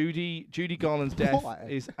 Judy Garland's death Why?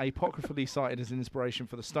 is apocryphally cited as an inspiration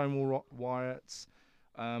for the Stonewall riots.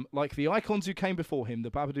 Like the icons who came before him,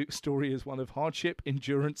 the Babadook story is one of hardship,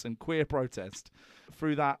 endurance, and queer protest.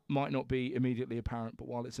 Through that might not be immediately apparent, but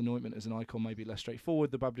while its anointment as an icon may be less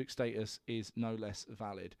straightforward, the Babadook status is no less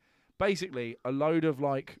valid. Basically, a load of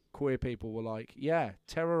like queer people were like, yeah,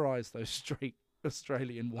 terrorise those straight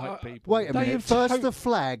Australian white people. Wait a minute. First the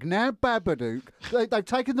flag, now Babadook. They've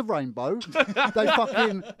taken the rainbow.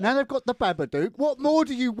 Now they've got the Babadook. What more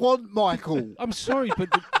do you want, Michael? I'm sorry, but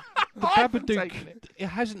the Babadook, it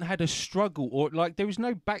hasn't had a struggle or like there is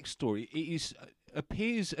no backstory. It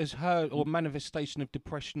appears as her or manifestation of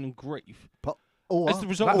depression and grief Or as the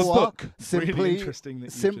result that's of book. really interesting that you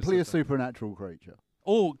simply a just said that. supernatural creature.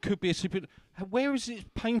 Or it could be a super. Where is its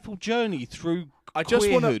painful journey through? I just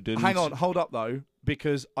want queerhood to and hang on, hold up though,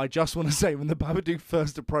 because I just want to say when the Babadook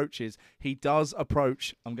first approaches, he does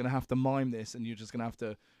approach. I'm going to have to mime this, and you're just going to have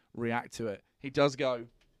to react to it. He does go,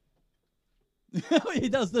 He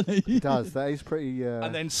does, doesn't he? He does. That is pretty.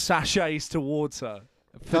 and then sachets towards her.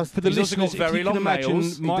 For the He's also got listeners, very if you can long imagine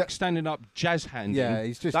nails. Mike standing up, jazz handing. Yeah,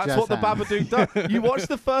 he's just. That's jazz what the hands. Babadook does. You watch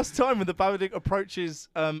the first time when the Babadook approaches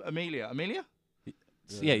Amelia. Amelia?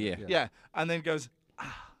 Yeah. And then goes,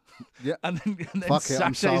 Yeah. and then Fuck it,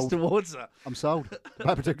 I'm sachets sold. towards her. I'm sold.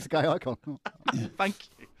 Babadook's a gay icon. Thank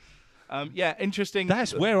you. Yeah, interesting.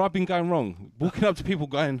 That's where I've been going wrong. Walking up to people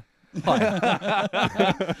going,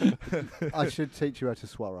 I should teach you how to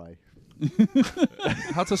soiree.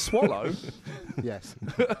 How to swallow. Yes.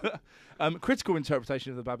 Critical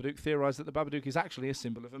interpretation of the Babadook theorised that the Babadook is actually a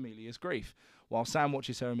symbol of Amelia's grief. While Sam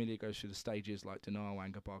watches her, Amelia goes through the stages like denial,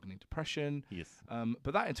 anger, bargaining, depression. yes.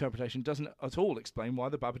 But that interpretation doesn't at all explain why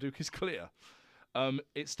the Babadook is clear.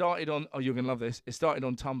 It started on... Oh, you're going to love this. It started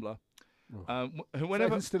on Tumblr.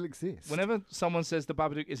 Whenever It still exists. Whenever someone says the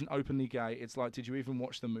Babadook isn't openly gay, it's like, did you even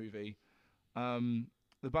watch the movie? The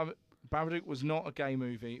Babadook was not a gay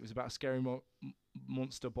movie. It was about a scary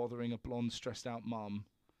monster bothering a blonde, stressed-out mum.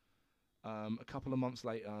 A couple of months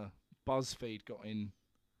later, BuzzFeed got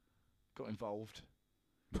involved.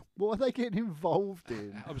 What are they getting involved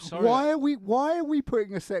in? I'm sorry. Why are we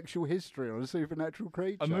putting a sexual history on a supernatural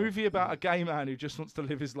creature? A movie about a gay man who just wants to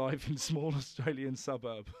live his life in a small Australian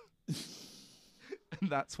suburb. And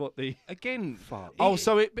that's what the... Again, Oh,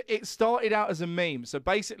 so it started out as a meme. So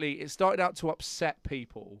basically, it started out to upset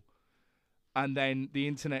people. And then the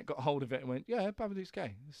internet got hold of it and went, yeah, Babadook's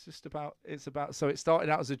gay. It's about... So it started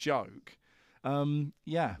out as a joke.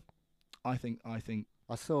 Yeah. I think I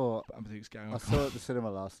saw Babadook's gay. I saw at the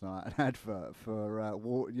cinema last night an advert for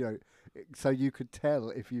so you could tell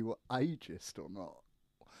if you were ageist or not.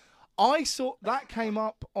 I saw... That came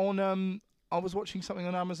up on... I was watching something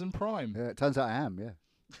on Amazon Prime. Yeah, it turns out I am.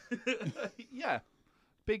 Yeah. Yeah.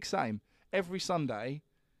 Big same. Every Sunday,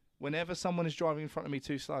 whenever someone is driving in front of me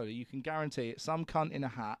too slowly, you can guarantee it's some cunt in a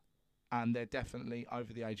hat, and they're definitely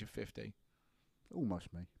over the age of 50. Almost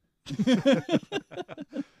me.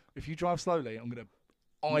 If you drive slowly, I'm going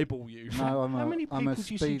to eyeball you. No, how many I'm a people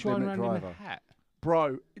do you see speed driving limit around in driver. a hat?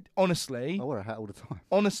 Bro, honestly, I wear a hat all the time.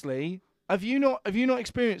 honestly, have you not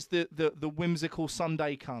experienced the whimsical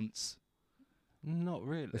Sunday cunts? Not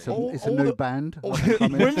really. It's a, All- it's a all new the- band. I can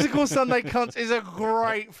come in. Whimsical Sunday Cunts is a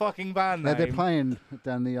great fucking band No, name. they're playing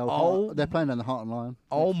down the old. Oh. They're playing down the Heart and Lion.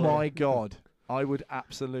 Oh Next Friday. my God. I would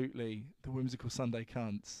absolutely. The Whimsical Sunday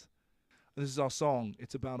Cunts. This is our song.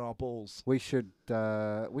 It's about our balls. We should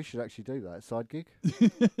actually do that side gig.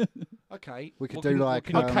 Okay. We could What do can- what like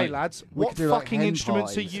can- Okay, um, lads. we What could do, like, fucking hen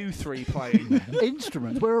instruments are pies. you three playing?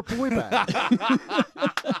 instruments. We're a boy band.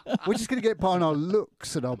 We're just gonna get behind our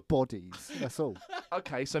looks and our bodies. That's all.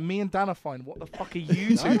 Okay, so me and Dan are fine. What the fuck are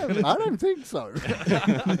you two? I don't think so.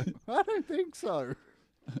 I don't think so.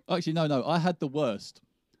 Actually, no. I had the worst.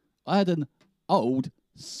 I had an old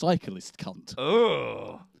cyclist cunt.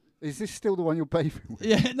 Ugh. Is this still the one you're bathing with?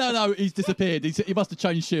 Yeah, no, he's disappeared. He must have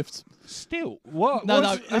changed shifts. Still, what? No,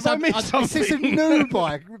 what's- no, have I missed Is Is this a something? new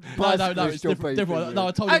bike? No, it's bicyclist you're different. bathing Different. No, I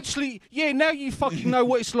with? told you. Actually, yeah, now you fucking know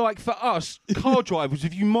what it's like for us car drivers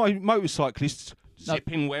if you motorcyclists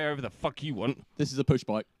zipping wherever the fuck you want. This is a push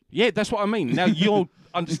bike. Yeah, that's what I mean. Now you're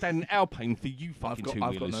understanding our pain for you I've fucking got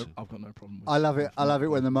two-wheelers. no problem with I love it. I love it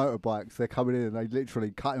when the motorbikes they're coming in and they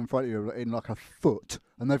literally cut in front of you in like a foot,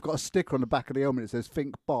 and they've got a sticker on the back of the helmet that says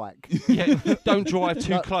 "Think Bike." Yeah, don't drive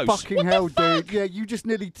too Like, close. Fucking hell, dude! Yeah, you just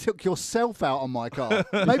nearly took yourself out on my car.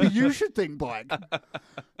 Maybe you should think bike.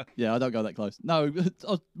 Yeah, I don't go that close. No,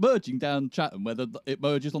 I was merging down Chatham where it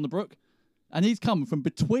merges on the brook, and he's come from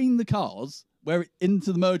between the cars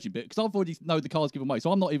into the merging bit because I've already know the car's given way,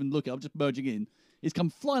 so I'm not even looking. I'm just merging in. He's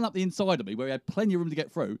come flying up the inside of me where he had plenty of room to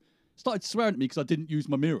get through. Started swearing at me because I didn't use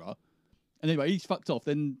my mirror. And anyway, he's fucked off.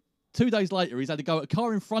 Then 2 days later, he's had to go at a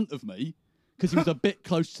car in front of me because he was a bit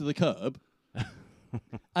close to the curb.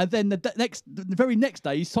 And then the very next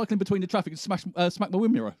day, he's cycling between the traffic and smacked my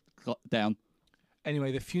wind mirror down.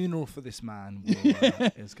 Anyway, the funeral for this man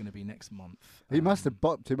is going to be next month. He must have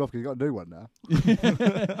bopped him off because he got a new one now.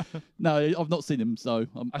 No, I've not seen him, so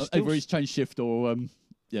either he's changed shift or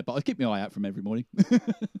yeah. But I keep my eye out for him every morning.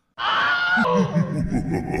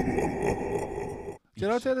 Did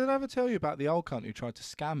I ever tell you about the old cunt who tried to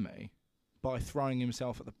scam me by throwing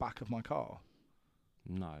himself at the back of my car?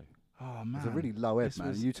 No. Oh man, It's a really low ed, This man.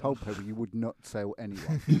 was- You told people you would not tell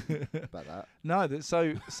anyone about that. No,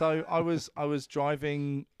 so I was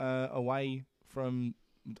driving away from.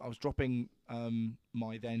 I was dropping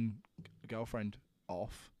my then girlfriend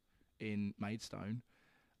off in Maidstone,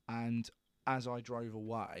 and as I drove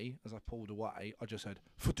away, as I pulled away, I just heard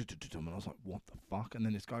and I was like, "What the fuck?" And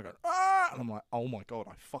then this guy goes, "Ah!" And I'm like, "Oh my god,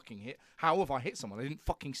 I fucking hit! How have I hit someone? I didn't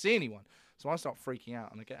fucking see anyone." So I start freaking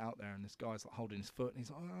out, and I get out there, and this guy's like holding his foot, and he's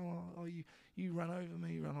like, "Oh, you ran over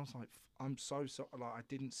me," and I was like, "I'm so sorry, like I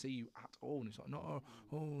didn't see you at all." And he's like, "No,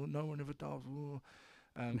 no one ever does." No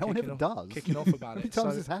one ever does. Kicking off about How many it.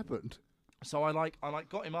 times So- this happened? So I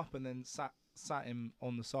got him up and then sat him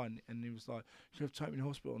on the side, and he was like, "You have to take me to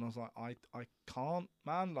hospital." And I was like, I can't,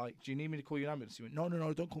 man. Like, do you need me to call you an ambulance? He went, No,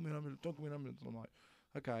 don't call me an ambulance. Don't call me an ambulance. And I'm like,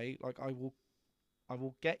 okay, like I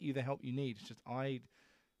will get you the help you need. It's just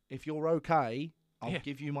if you're okay, I'll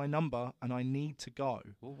give you my number, and I need to go.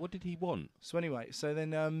 Well, what did he want? So anyway, so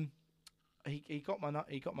then he got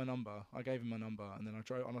my number. I gave him my number, and then I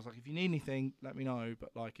drove. And I was like, if you need anything, let me know. But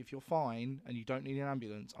like, if you're fine and you don't need an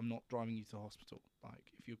ambulance, I'm not driving you to the hospital.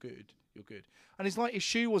 Like, if you're good, you're good. And it's like his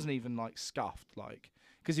shoe wasn't even like scuffed, like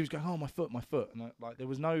because he was going, "Oh, my foot," and like there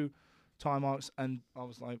was no time marks. And I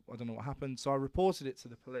was like, I don't know what happened. So I reported it to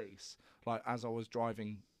the police, like as I was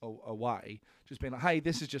driving away, just being like, "Hey,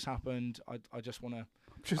 this has just happened. I just want to."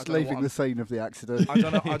 Just leaving the scene of the accident. I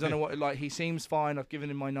don't know what. Like, he seems fine. I've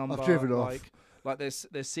given him my number. I've driven off. Like there's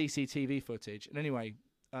CCTV footage. And anyway,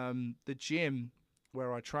 the gym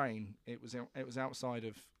where I train, it was outside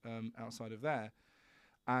of there,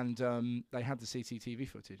 and they had the CCTV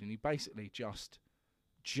footage, and he basically just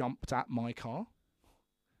jumped at my car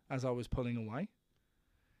as I was pulling away.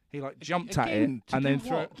 He like jumped at it and then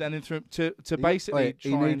threw to basically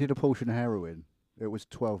he needed a portion of heroin. It was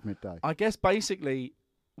 12 midday. I guess basically,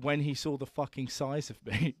 when he saw the fucking size of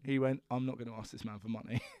me, he went, "I'm not going to ask this man for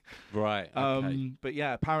money." Right. Okay. But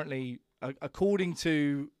yeah, apparently, according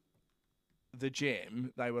to the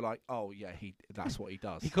gym, they were like, "Oh yeah, that's what he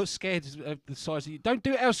does." He got scared of the size of you. Don't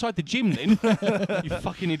do it outside the gym, then. You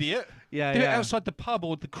fucking idiot. Yeah, do it yeah. outside the pub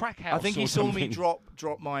or the crack house. I think he or saw something. me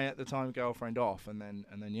drop my at the time girlfriend off, and then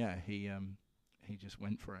yeah, he just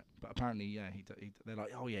went for it. But apparently, yeah, they're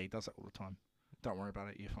like, "Oh yeah, he does that all the time. Don't worry about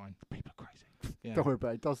it. You're fine." People are crazy. Yeah. Don't worry about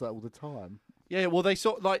it. He does that all the time. Yeah, well, they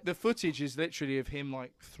saw like the footage is literally of him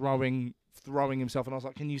like throwing himself, and I was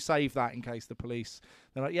like, "Can you save that in case the police?"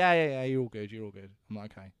 They're like, "Yeah, you're all good. I'm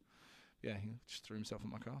like, "Okay." Yeah, he just threw himself in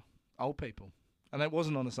my car. Old people, and it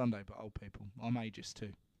wasn't on a Sunday, but old people. I'm ageist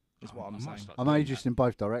too, is what I'm saying. I'm ageist in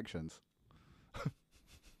both directions.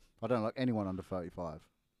 I don't like anyone under 35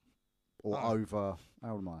 or over.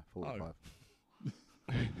 How old am I? 45.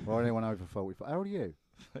 Or anyone over 45. How old are you?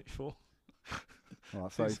 34. All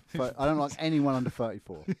right, so I don't like anyone under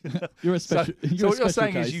 34. You're a special. So what you're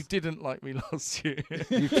saying case. is you didn't like me last year.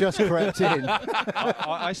 You've just crept in.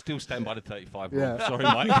 I still stand by the 35 rule. Yeah. Sorry,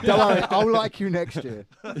 Mike. Don't worry, I'll like you next year.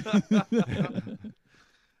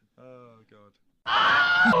 Oh god.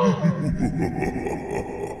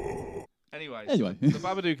 Anyway, the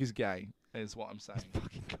Babadook is gay, is what I'm saying.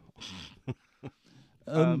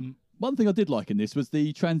 One thing I did like in this was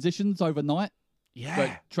the transitions overnight. Yeah.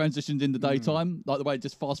 Like, transitioned in the daytime, like the way it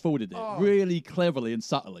just fast forwarded it, really cleverly and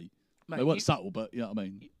subtly. Mate, they weren't subtle, but you know what I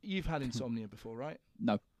mean. You've had insomnia before, right?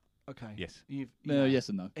 No. Okay. Yes. Yes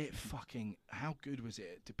and no. It fucking. How good was it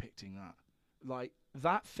at depicting that? Like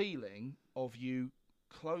that feeling of you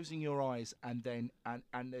closing your eyes and then and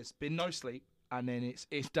there's been no sleep and then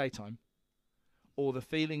it's daytime, or the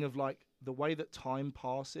feeling of like the way that time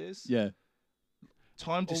passes. Yeah.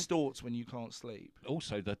 Time distorts when you can't sleep.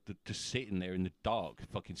 Also, the just sitting there in the dark,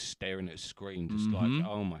 fucking staring at a screen, just like,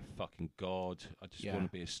 oh my fucking god, I just want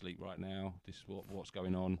to be asleep right now. This is what's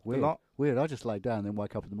going on. Weird. I just lay down and then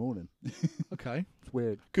wake up in the morning. Okay. It's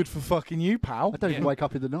weird. Good for fucking you, pal. I don't even wake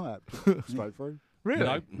up in the night. Straight through. Really?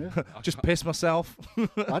 No. Yeah. Just piss myself.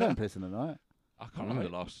 I don't piss in the night. I can't remember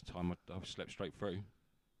the last time I slept straight through.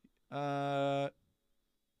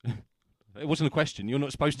 It wasn't a question. You're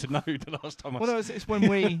not supposed to know the last time. Well, no, it's when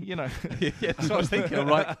we, you know. Yeah, that's what I was thinking. I'm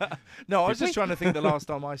like, no, I was just trying to think the last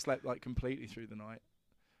time I slept like completely through the night.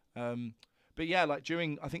 But yeah, like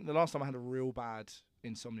I think the last time I had a real bad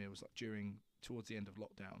insomnia was like towards the end of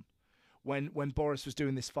lockdown. When Boris was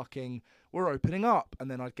doing this fucking, we're opening up,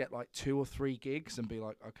 and then I'd get like 2 or 3 gigs and be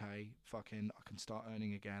like, okay, fucking, I can start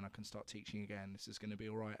earning again, I can start teaching again, this is going to be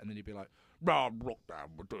all right. And then he'd be like, lockdown,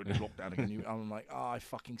 we're doing this lockdown again. I'm like, I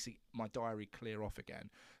fucking see my diary clear off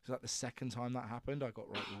again. So like the second time that happened, I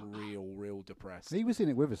got like real depressed. He was in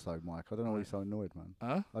it with us though, Mike. I don't know why he's so annoyed, man.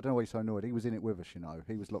 Huh? I don't know why he's so annoyed. He was in it with us, you know.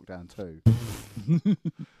 He was locked down too.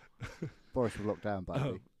 Boris was locked down,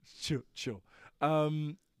 baby. Sure.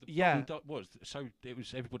 The Yeah. problem was so it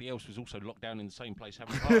was everybody else was also locked down in the same place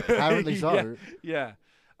having a party. Apparently so. Yeah.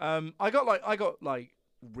 I got like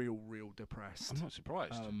real depressed. I'm not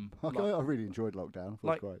surprised. I really enjoyed lockdown. It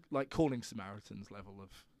was great. Like calling Samaritans level of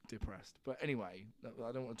depressed. But anyway,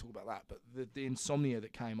 I don't want to talk about that. But the insomnia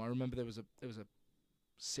that came, I remember there was a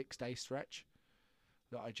 6-day stretch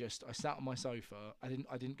that I sat on my sofa. I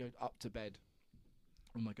didn't go up to bed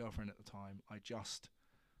with my girlfriend at the time. I just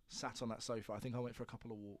sat on that sofa. I think I went for a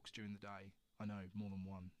couple of walks during the day. I know, more than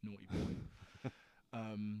one, naughty boy.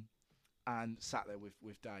 And sat there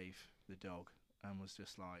with Dave, the dog, and was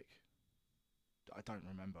just like, I don't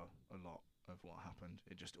remember a lot of what happened.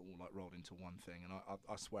 It just all like rolled into one thing, and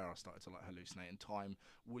I swear I started to like hallucinate, and time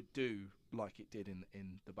would do like it did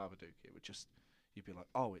in the Babadook. It would just, you'd be like,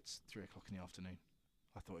 oh, it's 3 o'clock in the afternoon.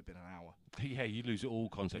 I thought it'd been an hour. Yeah, you lose all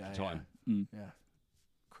concept of time. Yeah.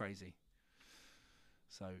 Crazy.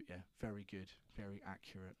 So yeah, very good, very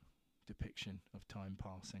accurate depiction of time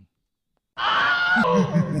passing.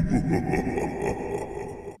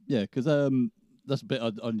 Yeah, because that's a bit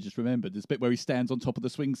I only just remembered. This bit where he stands on top of the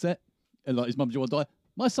swing set and like his mum, do you want to die?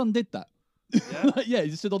 My son did that. Yeah? Yeah, he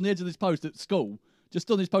just stood on the edge of this post at school, just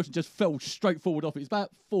stood on his post and just fell straight forward off it. He's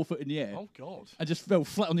about 4 foot in the air. Oh God! And just fell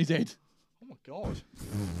flat on his head. Oh my God!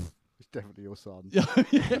 It's definitely your son. Yeah.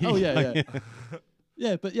 Oh yeah.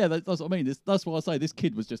 Yeah, but yeah, that's what I mean. That's why I say this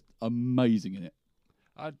kid was just amazing in it.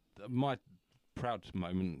 My proud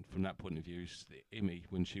moment from that point of view is Imi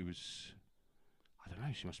when she was, I don't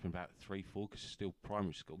know, she must have been about 3, 4 because she's still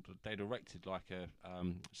primary school. They'd erected like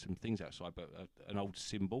some things outside, but an old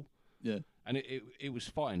symbol. Yeah. And it was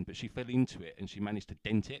fine, but she fell into it and she managed to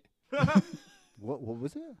dent it. What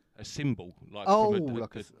was it? A symbol, like from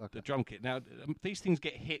the drum kit. Now these things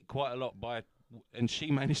get hit quite a lot and she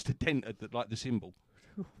managed to dent the symbol.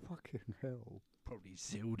 Fucking hell. Probably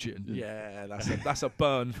Zildjian. Yeah, that's a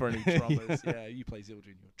burn for any drummers. Yeah, you play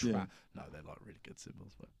Zildjian, you're trap. Yeah. No, they're like really good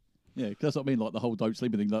cymbals. But yeah, because that's what I mean. Like the whole don't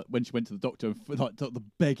sleep thing. Like when she went to the doctor, like the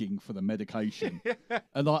begging for the medication,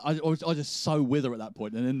 and I was just so with her at that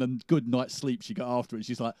point. And then the good night's sleep she got after it.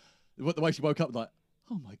 She's like, the way she woke up, like,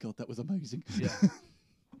 oh my God, that was amazing. Yeah.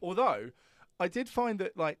 Although I did find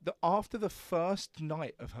that like after the first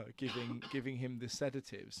night of her giving him the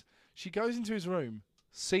sedatives, she goes into his room,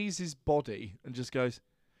 sees his body, and just goes,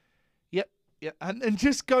 yep, and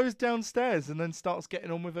just goes downstairs and then starts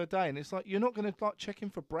getting on with her day. And it's like, you're not going to like check him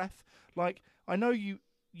for breath. Like, I know you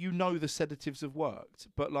know the sedatives have worked,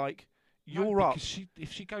 but like you're up.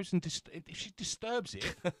 If she goes and if she disturbs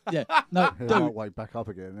it, yeah, no, It dude, might wake back up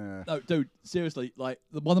again. Yeah. no, dude, seriously, like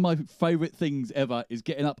one of my favourite things ever is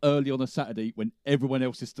getting up early on a Saturday when everyone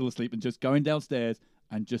else is still asleep and just going downstairs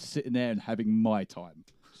and just sitting there and having my time.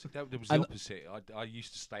 So that was the opposite. I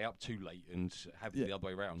used to stay up too late and have the other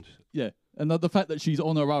way around. Yeah, and the fact that she's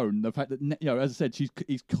on her own, the fact that, you know, as I said, he's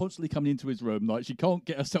constantly coming into his room, like she can't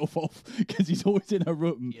get herself off because he's always in her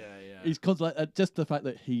room. Yeah. He's constantly just the fact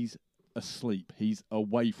that he's asleep, he's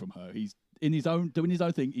away from her, he's in his own doing his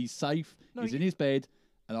own thing. He's safe. He's in his bed,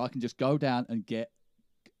 and I can just go down and get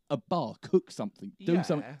a bar, cook something, do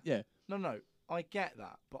something. Yeah. No, I get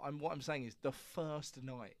that, but what I'm saying is the first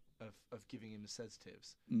night of giving him the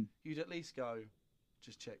sedatives, you'd at least go,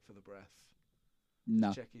 just check for the breath.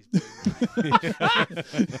 No. Check his breathing.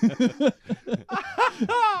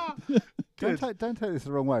 Don't take this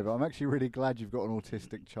the wrong way, but I'm actually really glad you've got an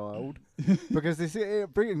autistic child because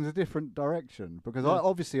it brings a different direction. Because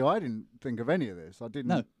I didn't think of any of this. I didn't.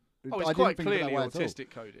 No. It's I quite didn't think of it clearly that way at all.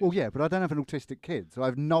 autistic coded. Well, yeah, but I don't have an autistic kid, so I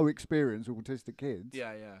have no experience with autistic kids.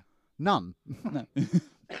 Yeah. None. No.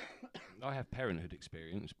 I have parenthood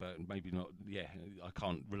experience, but maybe not. Yeah, I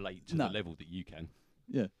can't relate to the level that you can.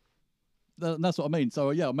 Yeah, that's what I mean.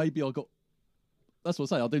 So yeah, maybe I got. That's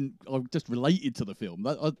what I say. I just related to the film.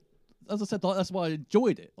 As I said, that's why I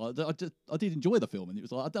enjoyed it. I did enjoy the film, and it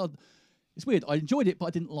was like it's weird. I enjoyed it, but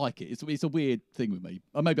I didn't like it. It's a weird thing with me.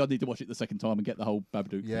 Or maybe I need to watch it the second time and get the whole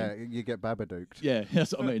Babadook. Yeah, thing. you get Babadooked. Yeah,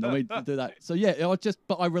 that's what I mean. To do that. So yeah,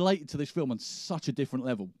 but I related to this film on such a different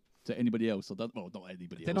level. to anybody else. Well, not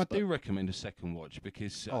anybody Then else. I do recommend a second watch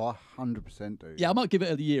because, Oh, I 100% do. Yeah, I might give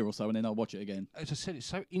it a year or so and then I'll watch it again. as I said, it's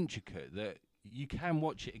so intricate that you can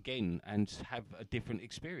watch it again and have a different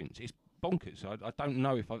experience. It's bonkers. I don't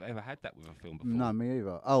know if I've ever had that with a film before. No, me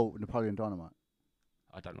either. Oh, Napoleon Dynamite.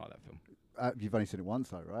 I don't like that film. You've only seen it once,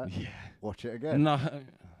 though, right? Yeah. Watch it again. No.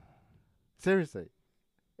 Seriously.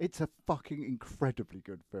 It's a fucking incredibly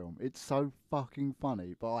good film. It's so fucking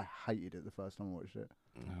funny, but I hated it the first time I watched it.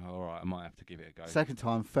 All right, I might have to give it a go. Second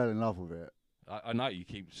time, fell in love with it. I know you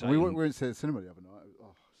keep saying. We went to see it at the cinema the other night. Oh,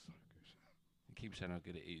 so good. You keep saying how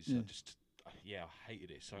good it is. Yeah. I hated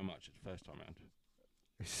it so much the first time round.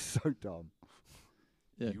 It's so dumb.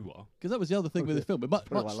 Yeah. You are. Because that was the other thing with the film. Much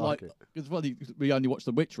Probably why I like, like it. because we only watched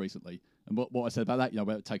The Witch recently, and what I said about that,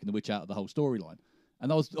 about taking the witch out of the whole storyline.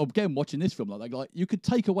 And I was again watching this film, like you could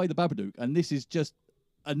take away the Babadook, and this is just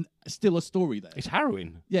still a story there. It's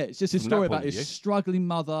harrowing. Yeah, it's just a From story that about point of his view. struggling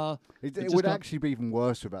mother. It just would got- actually be even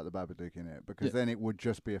worse without the Babadook in it, because Yeah. then it would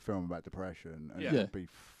just be a film about depression, and Yeah. it Yeah. would be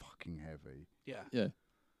fucking heavy. Yeah. Yeah,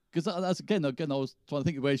 because that's again, I was trying to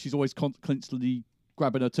think of where she's always constantly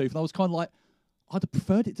grabbing her tooth, and I was kind of like, I'd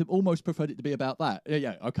have almost preferred it to be about that.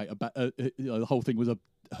 Yeah, okay, the whole thing was a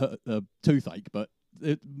toothache, but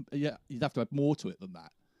you'd have to have more to it than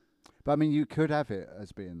that. But I mean, you could have it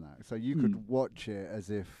as being that. So you could watch it as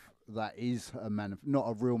if that is not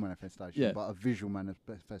a real manifestation, Yeah. but a visual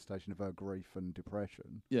manifestation of her grief and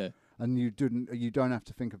depression. Yeah, And you don't have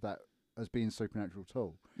to think of that as being supernatural at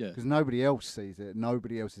all. yeah, Because nobody else sees it,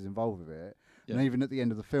 nobody else is involved with it. And Yeah. even at the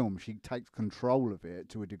end of the film, she takes control of it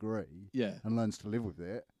to a degree yeah, and learns to live with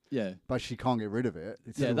it. yeah. But she can't get rid of it.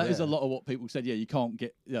 It's Yeah, still that is a there. lot of what people said. Yeah, you can't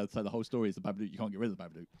get. Yeah, so the whole story is the Babadook. You can't get rid of the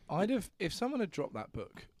Babadook. I'd have, if someone had dropped that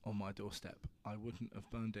book on my doorstep, I wouldn't have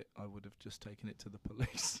burned it. I would have just taken it to the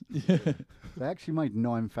police. They actually made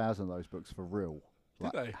 9,000 of those books for real.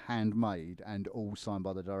 Did they? Handmade and all signed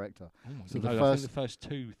by the director. Oh my So god! the I think the first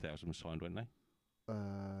 2,000 were signed, weren't they?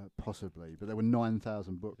 Possibly, but there were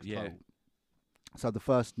 9,000 books Yeah. total. So the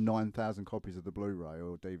first 9,000 copies of the Blu-ray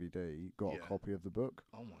or DVD got Yeah. a copy of the book.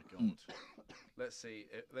 Oh my god! Let's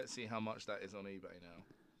see how much that is on eBay now.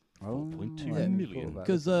 4.2 I hadn't million. thought about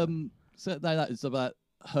Because it. so that is about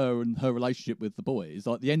her and her relationship with the boy. It's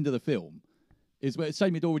like the end of the film is where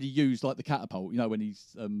Sammy had already used like the catapult. When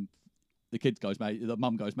he's the kid goes mad, the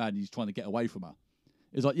mum goes mad, and he's trying to get away from her.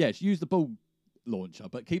 It's like, yes, use the ball launcher,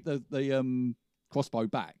 but keep the crossbow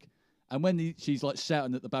back. And when she's like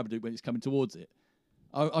shouting at the Babadook when it's coming towards it,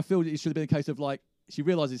 I feel that it should have been a case of like she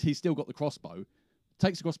realizes he's still got the crossbow,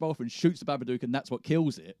 takes the crossbow off and shoots the Babadook, and that's what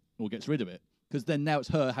kills it or gets rid of it. Because then now it's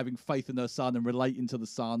her having faith in her son and relating to the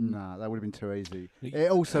son. Nah, that would have been too easy. It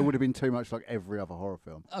also would have been too much like every other horror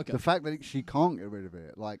film. Okay. The fact that she can't get rid of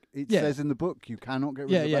it, like it Yeah. says in the book, you cannot get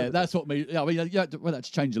rid Yeah, of it. yeah, that's what me. Yeah, I mean, yeah, well, that's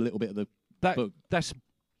changed a little bit of the book. That's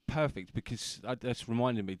perfect because that's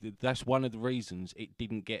reminded me that's one of the reasons it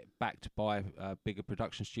didn't get backed by bigger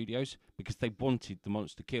production studios, because they wanted the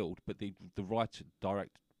monster killed, but the writer,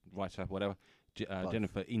 whatever,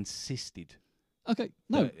 Jennifer insisted Okay,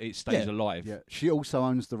 no, that it stays yeah. alive. Yeah, she also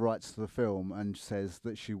owns the rights to the film and says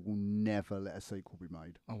that she will never let a sequel be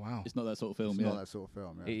made. Oh wow! it's not that sort of film. It's Yeah, not that sort of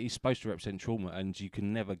film. Yeah. It is supposed to represent trauma, and you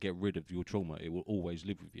can never get rid of your trauma. It will always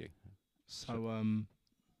live with you. So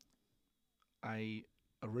a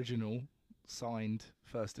original signed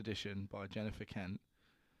first edition by Jennifer Kent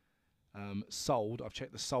sold. I've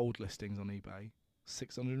checked the sold listings on eBay.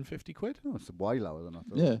 £650. Oh, it's way lower than I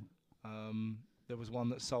thought. yeah. There was one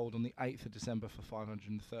that sold on the 8th of December for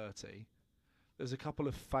 530. There's a couple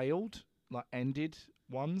of failed, like ended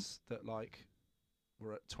ones that like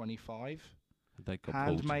were at 25. They got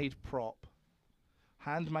pulled.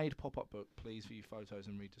 Handmade pop-up book. Please view photos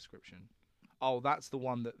and read description. Oh, that's the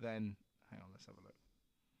one that then. Hang on, let's have a look.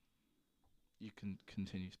 You can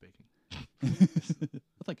continue speaking.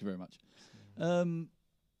 Thank you very much.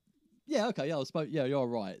 Yeah, okay, yeah, I suppose. Yeah, you're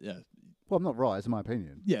right. Yeah, Well, I'm not right. It's my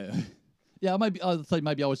opinion. yeah, yeah. Maybe I'd say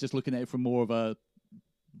maybe I was just looking at it from more of a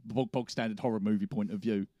bog standard horror movie point of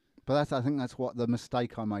view. But I think that's what the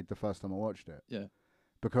mistake I made the first time I watched it. Yeah,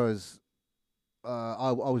 Because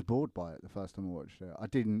I was bored by it the first time I watched it. I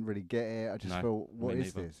didn't really get it. I just No, thought, what me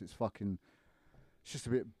is neither. this? It's just a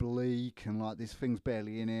bit bleak and like this thing's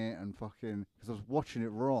barely in it and fucking. Because I was watching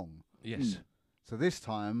it wrong. Yes. So this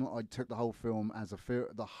time I took the whole film as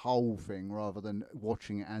the whole thing rather than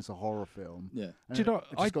watching it as a horror film. yeah. And Do you know,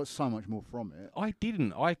 I just got so much more from it. I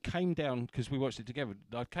didn't. I came down because we watched it together.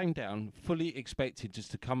 I came down fully expected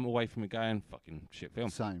just to come away from it going, fucking shit film.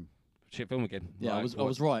 Same. Shit film again. Yeah, Like, I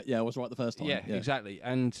was right. Yeah, I was right the first time. Yeah, exactly.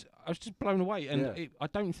 And I was just blown away. And Yeah. I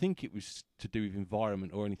don't think it was to do with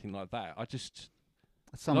environment or anything like that.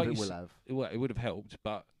 Some Like people you will s- have. Well, it would have helped,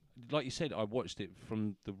 but like you said, I watched it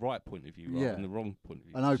from the right point of view rather Yeah. than the wrong point of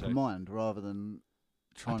view. An open So mind rather than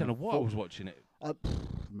trying I don't know to what I was watching it.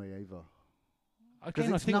 Me either.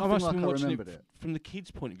 Again, I it's think I nothing must have like been I watching it remembered it. from the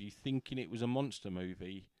kids' point of view, thinking it was a monster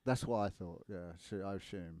movie. That's what I thought. Yeah, I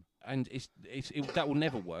assume. And that will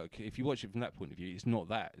never work. If you watch it from that point of view, it's not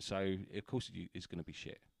that. So, of course, it's going to be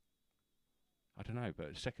shit. I don't know,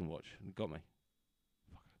 but second watch, it got me.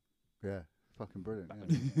 Yeah, fucking brilliant.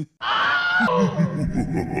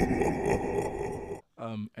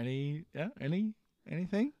 Yeah.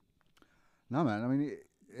 Anything? No, man. I mean,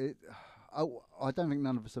 I don't think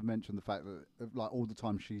none of us have mentioned the fact that, like, all the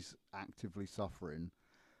time she's actively suffering.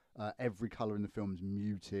 Every colour in the film is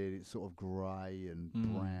muted. It's sort of grey and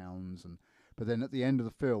browns, but then at the end of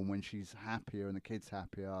the film, when she's happier and the kid's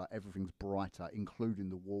happier, everything's brighter, including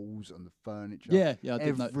the walls and the furniture. Yeah, I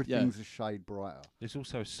did know. Everything's a shade brighter. There's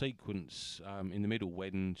also a sequence in the middle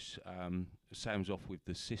when Sam's off with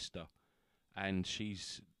the sister, and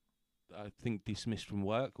she's, I think, dismissed from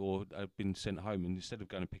work or been sent home, and instead of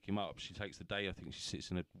going to pick him up, she takes the day. I think she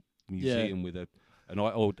sits in a museum with a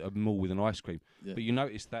mall with an ice cream. Yeah. But you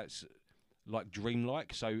notice that's like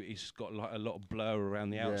dreamlike, so it's got like a lot of blur around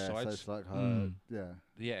the outside. So it's like her.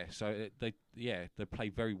 Yeah, so they play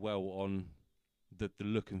very well on the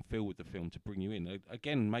look and feel with the film to bring you in.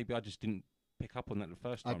 Again, maybe I just didn't pick up on that the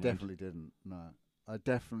first time. I definitely didn't. No, I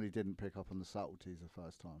definitely didn't pick up on the subtleties the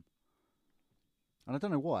first time. And I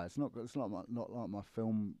don't know why. It's not like my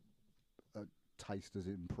film taste has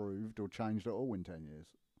improved or changed at all in 10 years.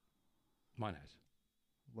 Mine has.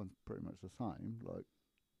 One's pretty much the same. Like,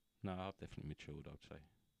 no, I've definitely matured, I'd say.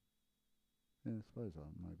 yeah, I suppose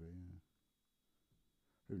maybe. Yeah.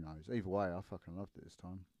 Who knows? Either way, I fucking loved it this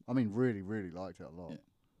time. I mean, really, really liked it a lot. Yeah.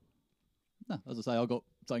 No, as I say, I got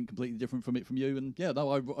something completely different from you, and yeah, no,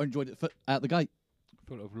 I enjoyed it out the gate. I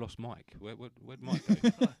feel like I've lost Mike. Where'd Mike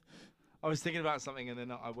go? I was thinking about something, and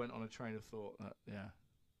then I went on a train of thought that, it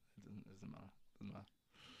doesn't matter.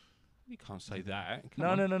 You can't say that.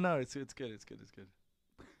 No. It's good. It's good.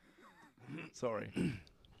 Sorry.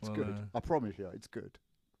 It's good. I promise you, it's good.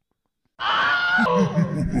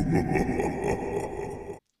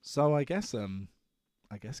 So I guess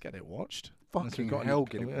get it watched. Fucking hell,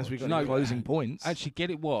 get it watched. As we got any closing points. Actually, get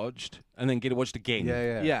it watched and then get it watched again.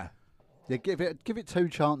 Yeah. Give it 2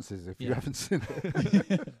 chances if you haven't seen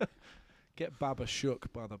it. Get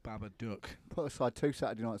Babadook by the Babadook. Put aside 2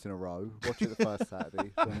 Saturday nights in a row. Watch it the first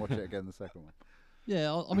Saturday, then watch it again the second one.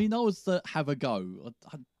 Yeah, I mean, I was have a go.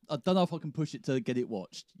 I don't know if I can push it to get it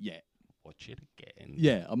watched yet. Watch it again.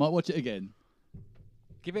 Yeah, I might watch it again.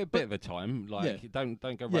 Give it a bit of a time. Like, don't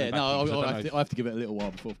go running Yeah, no, backwards. I have to give it a little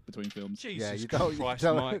while between films. Jesus you Christ,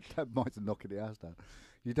 don't Mike. that might have knocked the house down.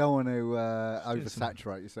 You don't want to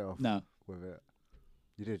oversaturate yourself with it.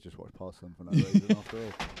 You did just watch past them for no reason after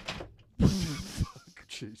all.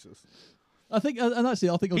 Jesus. I think, and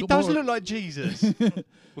actually, I think He does look like Jesus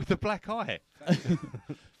with the black eye.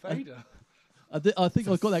 Vader. I think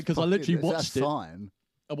I got that because I literally watched it. Sign?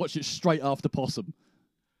 I watched it straight after Possum.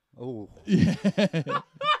 Oh. Yeah.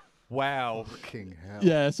 Wow. Fucking hell.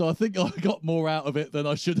 Yeah, so I think I got more out of it than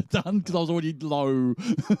I should have done because I was already low.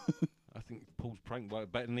 I think Paul's prank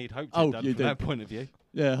worked better than he'd hoped Oh, it done you from did. that point of view.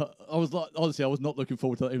 Yeah, I was like, honestly, I was not looking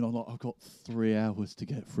forward to that. Even I'm like, I've got 3 hours to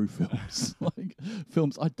get through films, like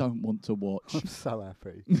films I don't want to watch. I'm so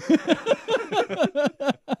happy.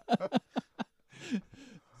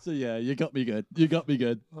 So yeah, you got me good. You got me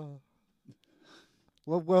good.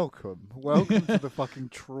 Well, welcome to the fucking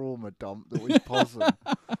trauma dump that was Possum.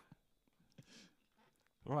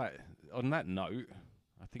 Right. On that note,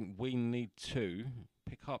 I think we need to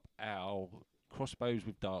pick up our crossbows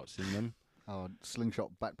with darts in them, Oh, slingshot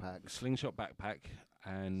backpacks slingshot backpack,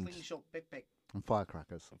 and and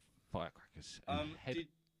firecrackers. firecrackers.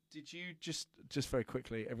 Did you just very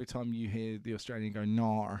quickly, every time you hear the Australian go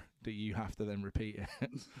 "nar," do you have to then repeat it?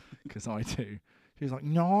 Because I do. She was like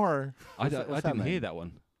 "nar." I didn't hear that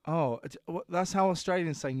one. Oh, that's how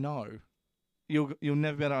Australians say no. You'll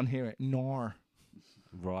never be able to unhear it. "Nar."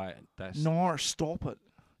 Right. That's "Nar." Stop it.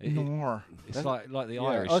 "Nar." It's like the Yeah,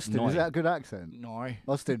 Irish. Austin, "Noi." is that a good accent? "No."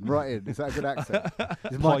 Austin, right in. Is that a good accent?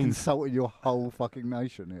 Is Mike insulting your whole fucking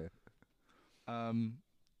nation here?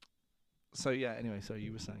 So yeah. Anyway, so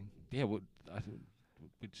you were saying Yeah. I think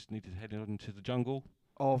we just need to head on to the jungle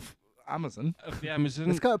of Amazon. of the Amazon.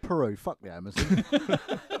 Let's go to Peru. Fuck the Amazon.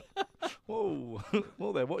 Whoa.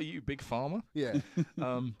 Well, there. What are you, big farmer? Yeah.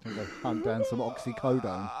 We'll go hunt down some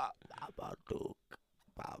oxycodone. Babadook.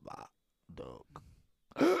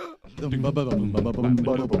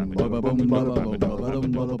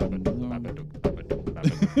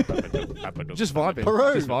 Just vibing.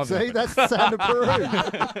 Peru. Just vibing. See, that's the sound of Peru.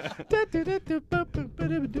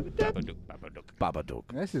 Babadook.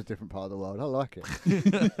 This is a different part of the world. I like it.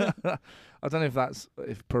 I don't know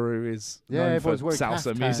if Peru is Yeah, known for everyone's wearing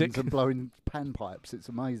salsa caftans music. and blowing panpipes. It's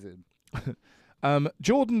amazing.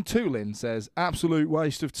 Jordan Toolin says, absolute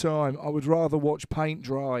waste of time. I would rather watch paint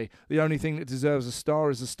dry. The only thing that deserves a star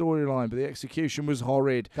is the storyline, but the execution was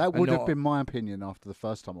horrid. That would have been my opinion after the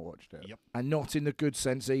first time I watched it. Yep. And not in the good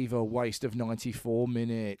sense either. Waste of 94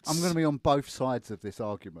 minutes. I'm going to be on both sides of this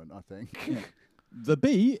argument, I think. The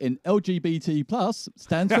B in LGBT plus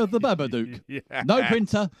stands for the Babadook. Yes. No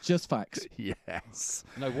printer, just facts. Yes.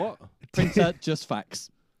 No what? Printer, just facts.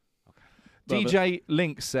 DJ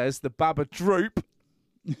Link says the Babadook.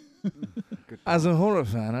 As a horror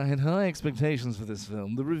fan, I had high expectations for this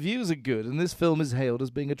film. The reviews are good, and this film is hailed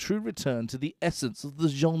as being a true return to the essence of the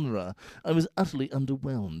genre. I was utterly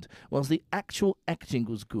underwhelmed. Whilst the actual acting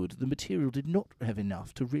was good, the material did not have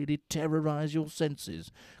enough to really terrorise your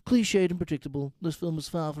senses. Cliched and predictable, this film was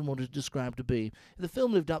far from what it is described to be. If the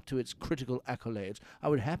film lived up to its critical accolades, I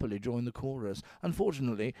would happily join the chorus.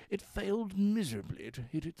 Unfortunately, it failed miserably to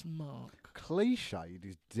hit its mark. Cliched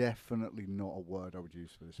is definitely not a word I would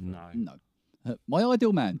use for this film. No. My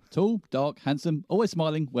ideal man, tall, dark, handsome, always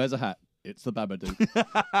smiling, wears a hat. It's the Babadook.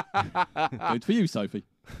 Good for you, Sophie.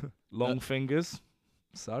 Long fingers.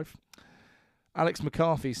 Soph. Alex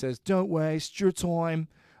McCarthy says, don't waste your time.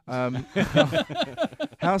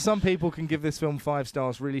 How some people can give this film 5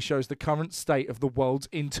 stars really shows the current state of the world's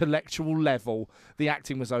intellectual level. The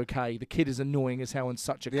acting was okay. The kid is annoying as hell and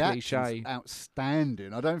such a cliche. Acting's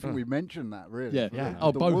outstanding. I don't think we mentioned that, really. Yeah. Yeah.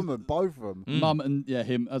 Oh, The both. woman, both of them. Mum and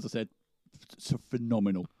him, as I said, so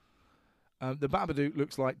phenomenal. The Babadook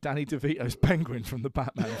looks like Danny DeVito's penguin from the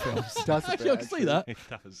Batman films. Does a Actually, bit, I can see that. It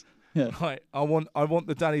does. Right, I want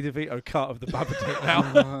the Danny DeVito cut of the Babadook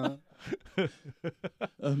now.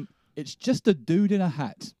 It's just a dude in a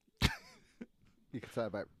hat. You could say that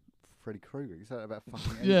about Freddy Krueger. You could say that about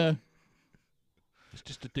fucking anyone. Yeah. It's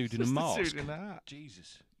just a dude in a Just a mask. dude in a hat.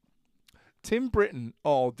 Jesus. Tim Britton.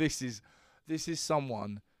 Oh, this is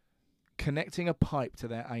someone connecting a pipe to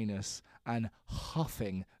their anus and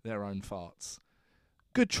huffing their own farts.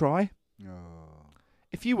 Good try. Oh.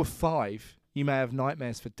 If you were 5, you may have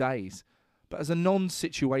nightmares for days. But as a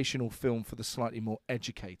non-situational film for the slightly more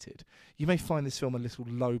educated, you may find this film a little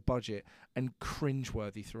low budget and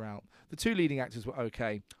cringeworthy throughout. The 2 leading actors were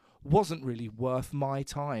okay. Wasn't really worth my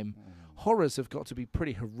time. Horrors have got to be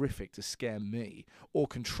pretty horrific to scare me or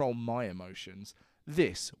control my emotions.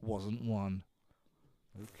 This wasn't one.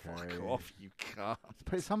 Okay. Fuck off, you cunt.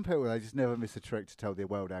 But some people, they just never miss a trick to tell the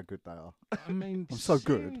world how good they are. I mean, I'm so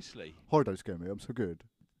good. seriously. Horror don't scare me. I'm so good.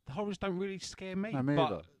 The horrors don't really scare me. No, me but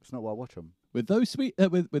either. It's not why I watch them. With those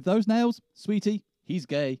with those nails, sweetie, he's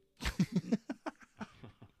gay.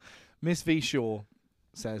 Miss V. Shaw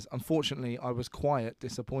says, unfortunately, I was quiet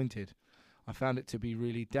disappointed. I found it to be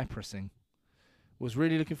really depressing. Was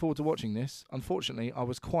really looking forward to watching this. Unfortunately, I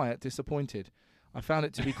was quiet disappointed. I found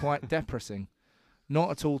it to be quite depressing.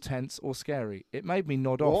 Not at all tense or scary. It made me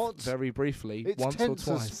nod off What? very briefly It's once or tense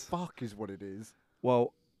twice. as fuck is what it is.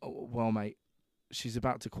 Well, mate, she's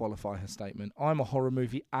about to qualify her statement. I'm a horror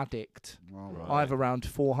movie addict. All right. I have around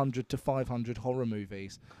 400 to 500 horror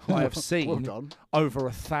movies. I have Well seen done. over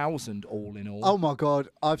 1,000 all in all. Oh my god,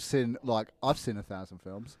 I've seen 1,000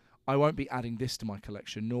 films. I won't be adding this to my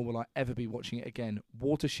collection, nor will I ever be watching it again.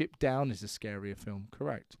 Watership Down is a scarier film,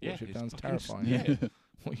 correct? Yeah, Watership it's Down's fucking terrifying. yeah.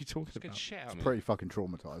 What are you talking Scared about? shit out of me. Pretty fucking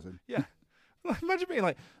traumatizing. Yeah. Imagine being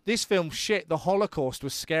like, this film, shit, the Holocaust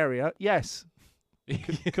was scarier. Yes.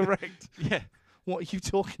 Correct. Yeah. What are you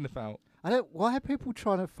talking about? Why are people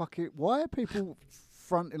trying to why are people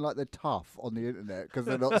fronting like they're tough on the internet because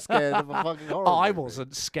they're not scared of a fucking horror I movie?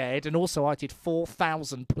 wasn't scared, and also I did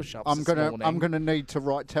 4,000 push-ups I'm this gonna morning. need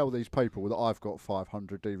to tell these people that I've got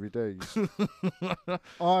 500 DVDs.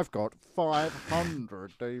 I've got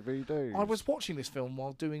 500 DVDs. I was watching this film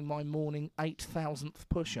while doing my morning 8,000th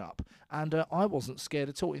push-up, and I wasn't scared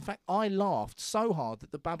at all. In fact, I laughed so hard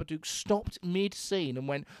that the Babadook stopped mid-scene and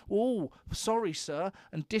went, "Oh, sorry, sir,"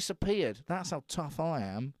 and disappeared. That's how tough I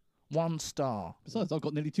am. 1 star. Besides, I've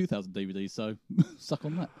got nearly 2,000 DVDs, so suck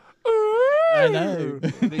on that. I know.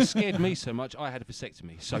 They scared me so much, I had a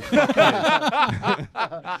vasectomy. So fuck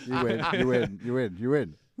you. You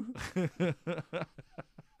win.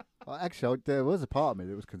 Actually, there was a part of me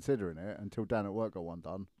that was considering it until Dan at work got one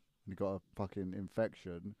done. And he got a fucking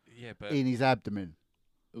infection Yeah, but in his abdomen.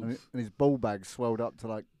 And his ball bag swelled up to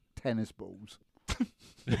like tennis balls.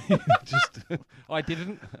 I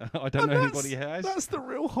didn't. I don't know anybody has. That's the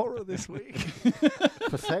real horror this week.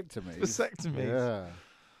 Vasectomies. Vasectomies. Yeah.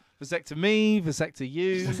 vasectomy, vasector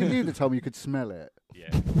Was it you that told me you could smell it?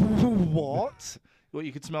 Yeah. What? What,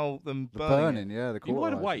 you could smell them The burning? burning, yeah, the You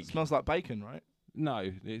wide cauterizers. awake. It smells like bacon, right?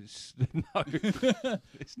 No, it's no.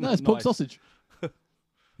 It's No, not it's pork nice. sausage.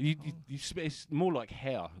 It's more like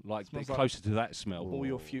hair, like Smells they're like closer to that smell. All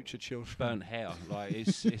your future children. Burnt hair, like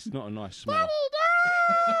it's not a nice smell.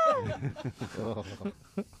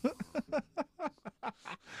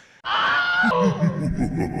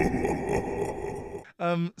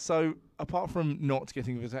 So, apart from not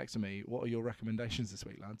getting a vasectomy, what are your recommendations this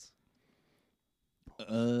week, lads?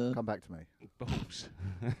 Come back to me. Balls.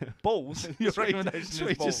 Balls? Your That's what he- recommendation that's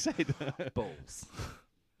what is he just balls. said. Balls.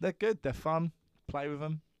 They're good. They're fun. Play with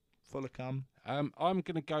them. Full of cum. I'm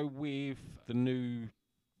going to go with the new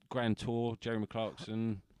Grand Tour, Jeremy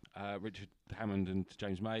Clarkson, Richard Hammond and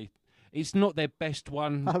James May. It's not their best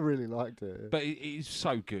one, I really liked it. but it is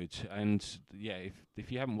so good. And yeah,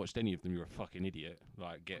 if you haven't watched any of them, you're a fucking idiot.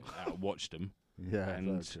 Like, get out and watch them. Yeah,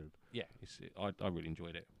 and that's good. yeah, I really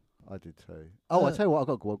enjoyed it. I did too. Oh, I tell you what, I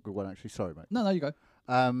got a good one actually. Sorry, mate. No, you go.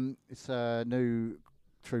 It's a new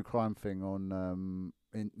true crime thing on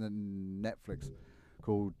Netflix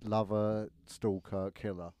called Lover, Stalker,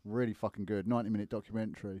 Killer. Really fucking good. 90-minute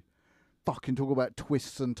documentary. Fucking talk about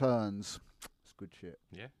twists and turns. It's good shit.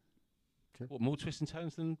 Yeah. Okay. What, more twists and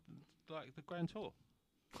turns than like the Grand Tour?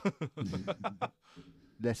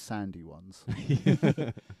 Less sandy ones.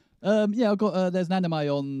 Yeah, I've got. There's an anime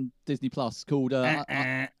on Disney Plus called.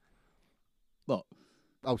 What?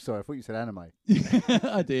 Oh, sorry, I thought you said anime.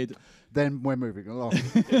 I did. Then we're moving along.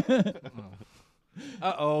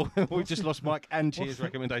 We just lost Mike and Cheers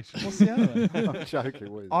recommendations. What's the other one? I'm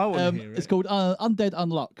joking. What is it? I want to hear It's it. called Undead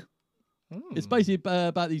Unluck. It's basically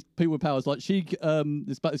about these people with powers. Like it's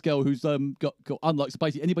about this girl who's got unluck. So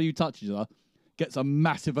basically, anybody who touches her gets a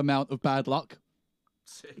massive amount of bad luck,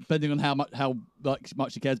 depending on how much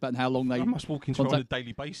she cares about and how long they. I must walk into her on a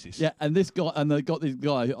daily basis. Yeah, and this guy, and they got this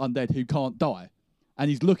guy undead who can't die, and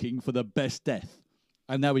he's looking for the best death.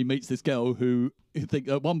 And now he meets this girl who I think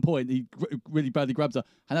at one point he really badly grabs her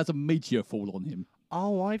and has a meteor fall on him.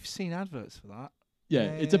 Oh, I've seen adverts for that. Yeah,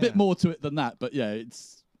 it's a bit more to it than that, but yeah,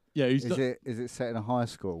 it's He's Is it set in a high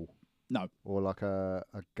school? No. Or like a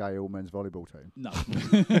gay all men's volleyball team? No.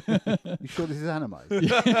 You sure this is anime?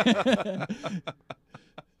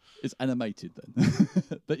 It's animated then,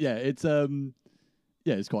 but yeah, it's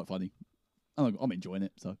quite funny. I'm enjoying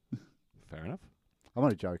it. So fair enough. I'm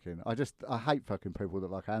only joking. I hate fucking people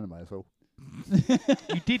that like anime. That's all.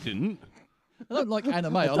 You didn't. I don't like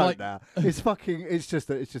anime. I I don't like. now. It's just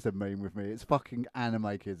a meme with me. It's fucking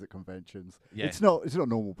anime kids at conventions. Yeah. It's not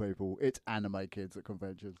normal people. It's anime kids at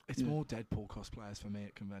conventions. It's more Deadpool cosplayers for me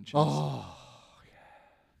at conventions. Oh,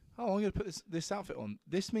 I'm going to put this outfit on.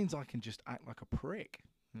 This means I can just act like a prick.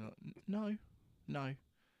 You're like, no,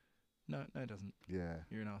 it doesn't. yeah.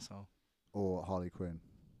 You're an asshole. Or Harley Quinn.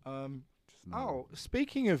 Just no. Oh,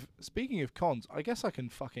 speaking of cons, I guess I can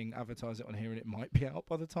fucking advertise it on here, and it might be out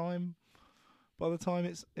by the time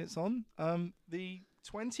it's on.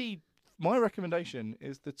 My recommendation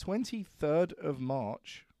is the 23rd of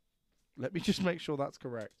March. Let me just make sure that's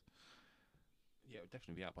correct. Yeah, it'll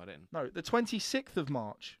definitely be out by then. No, the 26th of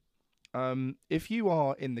March. If you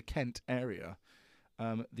are in the Kent area,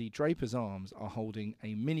 the Draper's Arms are holding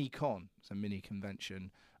a mini con. It's a mini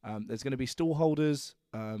convention. There's going to be stall holders.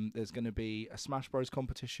 There's going to be a Smash Bros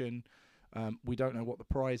competition. We don't know what the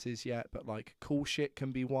prize is yet, but like cool shit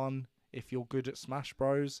can be won if you're good at Smash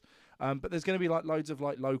Bros. But there's going to be like loads of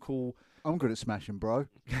like local. I'm good at smashing, bro.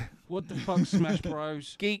 What the fuck, Smash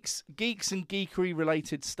Bros? Geeks and geekery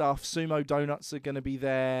related stuff. Sumo Donuts are going to be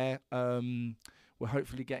there. We're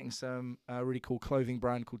hopefully getting some really cool clothing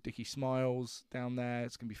brand called Dickie Smiles down there.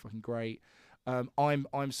 It's going to be fucking great.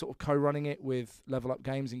 I'm sort of co-running it with Level Up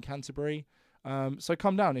Games in Canterbury. So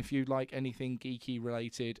come down if you like anything geeky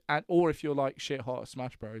related, or if you're like shit hot at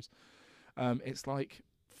Smash Bros. It's like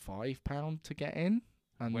 £5 to get in.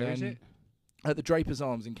 And Where then is it? At the Draper's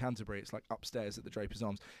Arms in Canterbury. It's like upstairs at the Draper's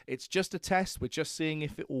Arms. It's just a test. We're just seeing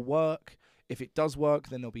if it will work. If it does work,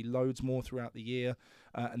 then there'll be loads more throughout the year.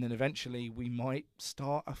 And then eventually we might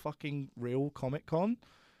start a fucking real Comic-Con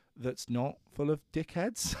that's not full of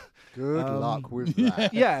dickheads. Good luck with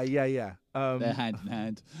that. Yeah. They're hand in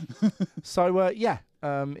hand. So,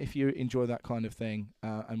 if you enjoy that kind of thing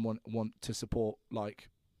and want to support, like,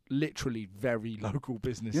 literally very local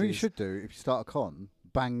businesses. You know what you should do if you start a con?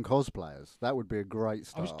 Bang cosplayers. That would be a great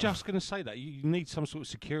start. I was just going to say that. You need some sort of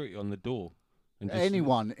security on the door. And just,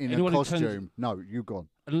 Anyone in a who costume. No, you're gone.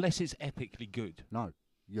 Unless it's epically good. No,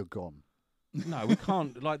 you're gone. No, we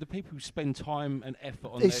can't. Like, the people who spend time and effort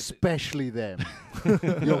on Especially them.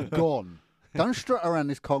 You're gone. Don't strut around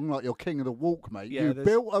this Kong like you're king of the walk, mate. Yeah, you there's-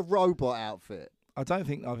 built a robot outfit. I don't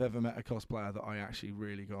think I've ever met a cosplayer that I actually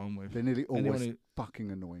really got on with. They're nearly Anyone always who-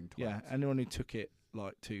 fucking annoying. Twats. Yeah, anyone who took it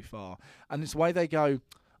like too far, and it's the way they go.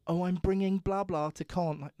 Oh, I'm bringing blah blah to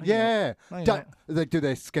con. Like, no, you're Yeah. not. No, you're Da- not. they do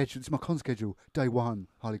their schedule. It's my con schedule. Day 1,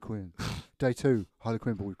 Harley Quinn. Day 2, Harley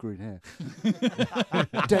Quinn but with green hair.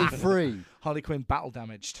 Day 3. Harley Quinn battle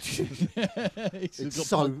damaged.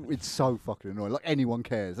 It's so fucking annoying. Like anyone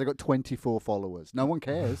cares. They got 24 followers. No one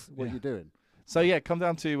cares what Yeah. you're doing. So yeah, come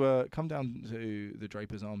down to the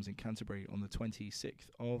Draper's Arms in Canterbury on the 26th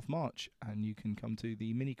of March, and you can come to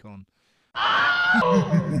the Minicon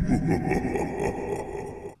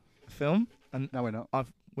film. And No, we're not.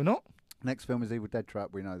 we're not. Next film is Evil Dead Trap.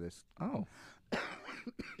 We know this. Oh,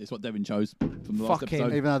 It's what Devin chose from the last Fucking-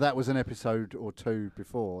 episode. Even though that was an episode or 2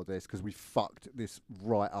 before this, because we fucked this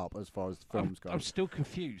right up as far as the films go. I'm still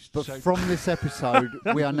confused. But so, from this episode,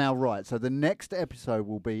 we are now right. So the next episode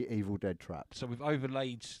will be Evil Dead Trap. so we've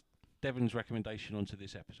overlaid Devon's recommendation onto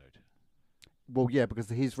this episode. Well, yeah, because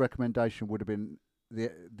his recommendation would have been the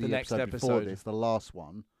next episode before episode. this, the last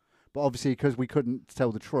one. But obviously, because we couldn't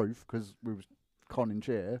tell the truth, because we was conning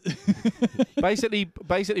cheer. basically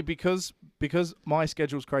because my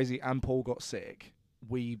schedule's crazy and Paul got sick,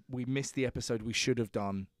 we missed the episode we should have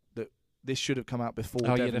done. That this should have come out before Oh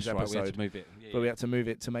yeah, Devon's that's right. episode. We had to move it. Yeah, But we had to move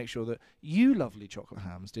it to make sure that you lovely chocolate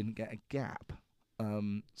hams didn't get a gap.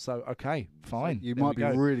 So okay, fine. You there might we be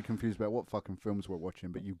go. really confused about what fucking films we're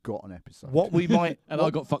watching, but you got an episode. What we might and what, I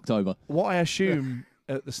got fucked over. what I assume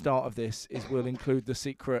at the start of this is we'll include the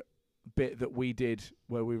secret bit that we did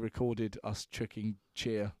where we recorded us tricking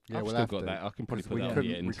Cheer. Yeah, I've we'll still have got to, that. I can probably 'cause put we that on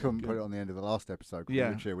couldn't, the end. We couldn't put it on the end of the last episode because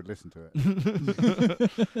Yeah. Cheer would listen to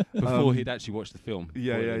it. Before he'd actually watched the film.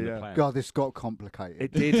 Yeah, Or yeah, in the yeah. plan. God, this got complicated.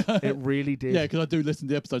 It did. It really did. Yeah, because I do listen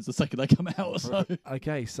to the episodes the second they come out. So.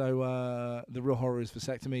 Okay, so the real horror is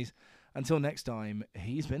vasectomies. Until next time,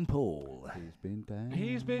 he's been Paul. He's been down.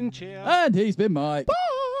 He's been cheer. And he's been Mike.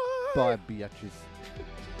 Bye, bitches.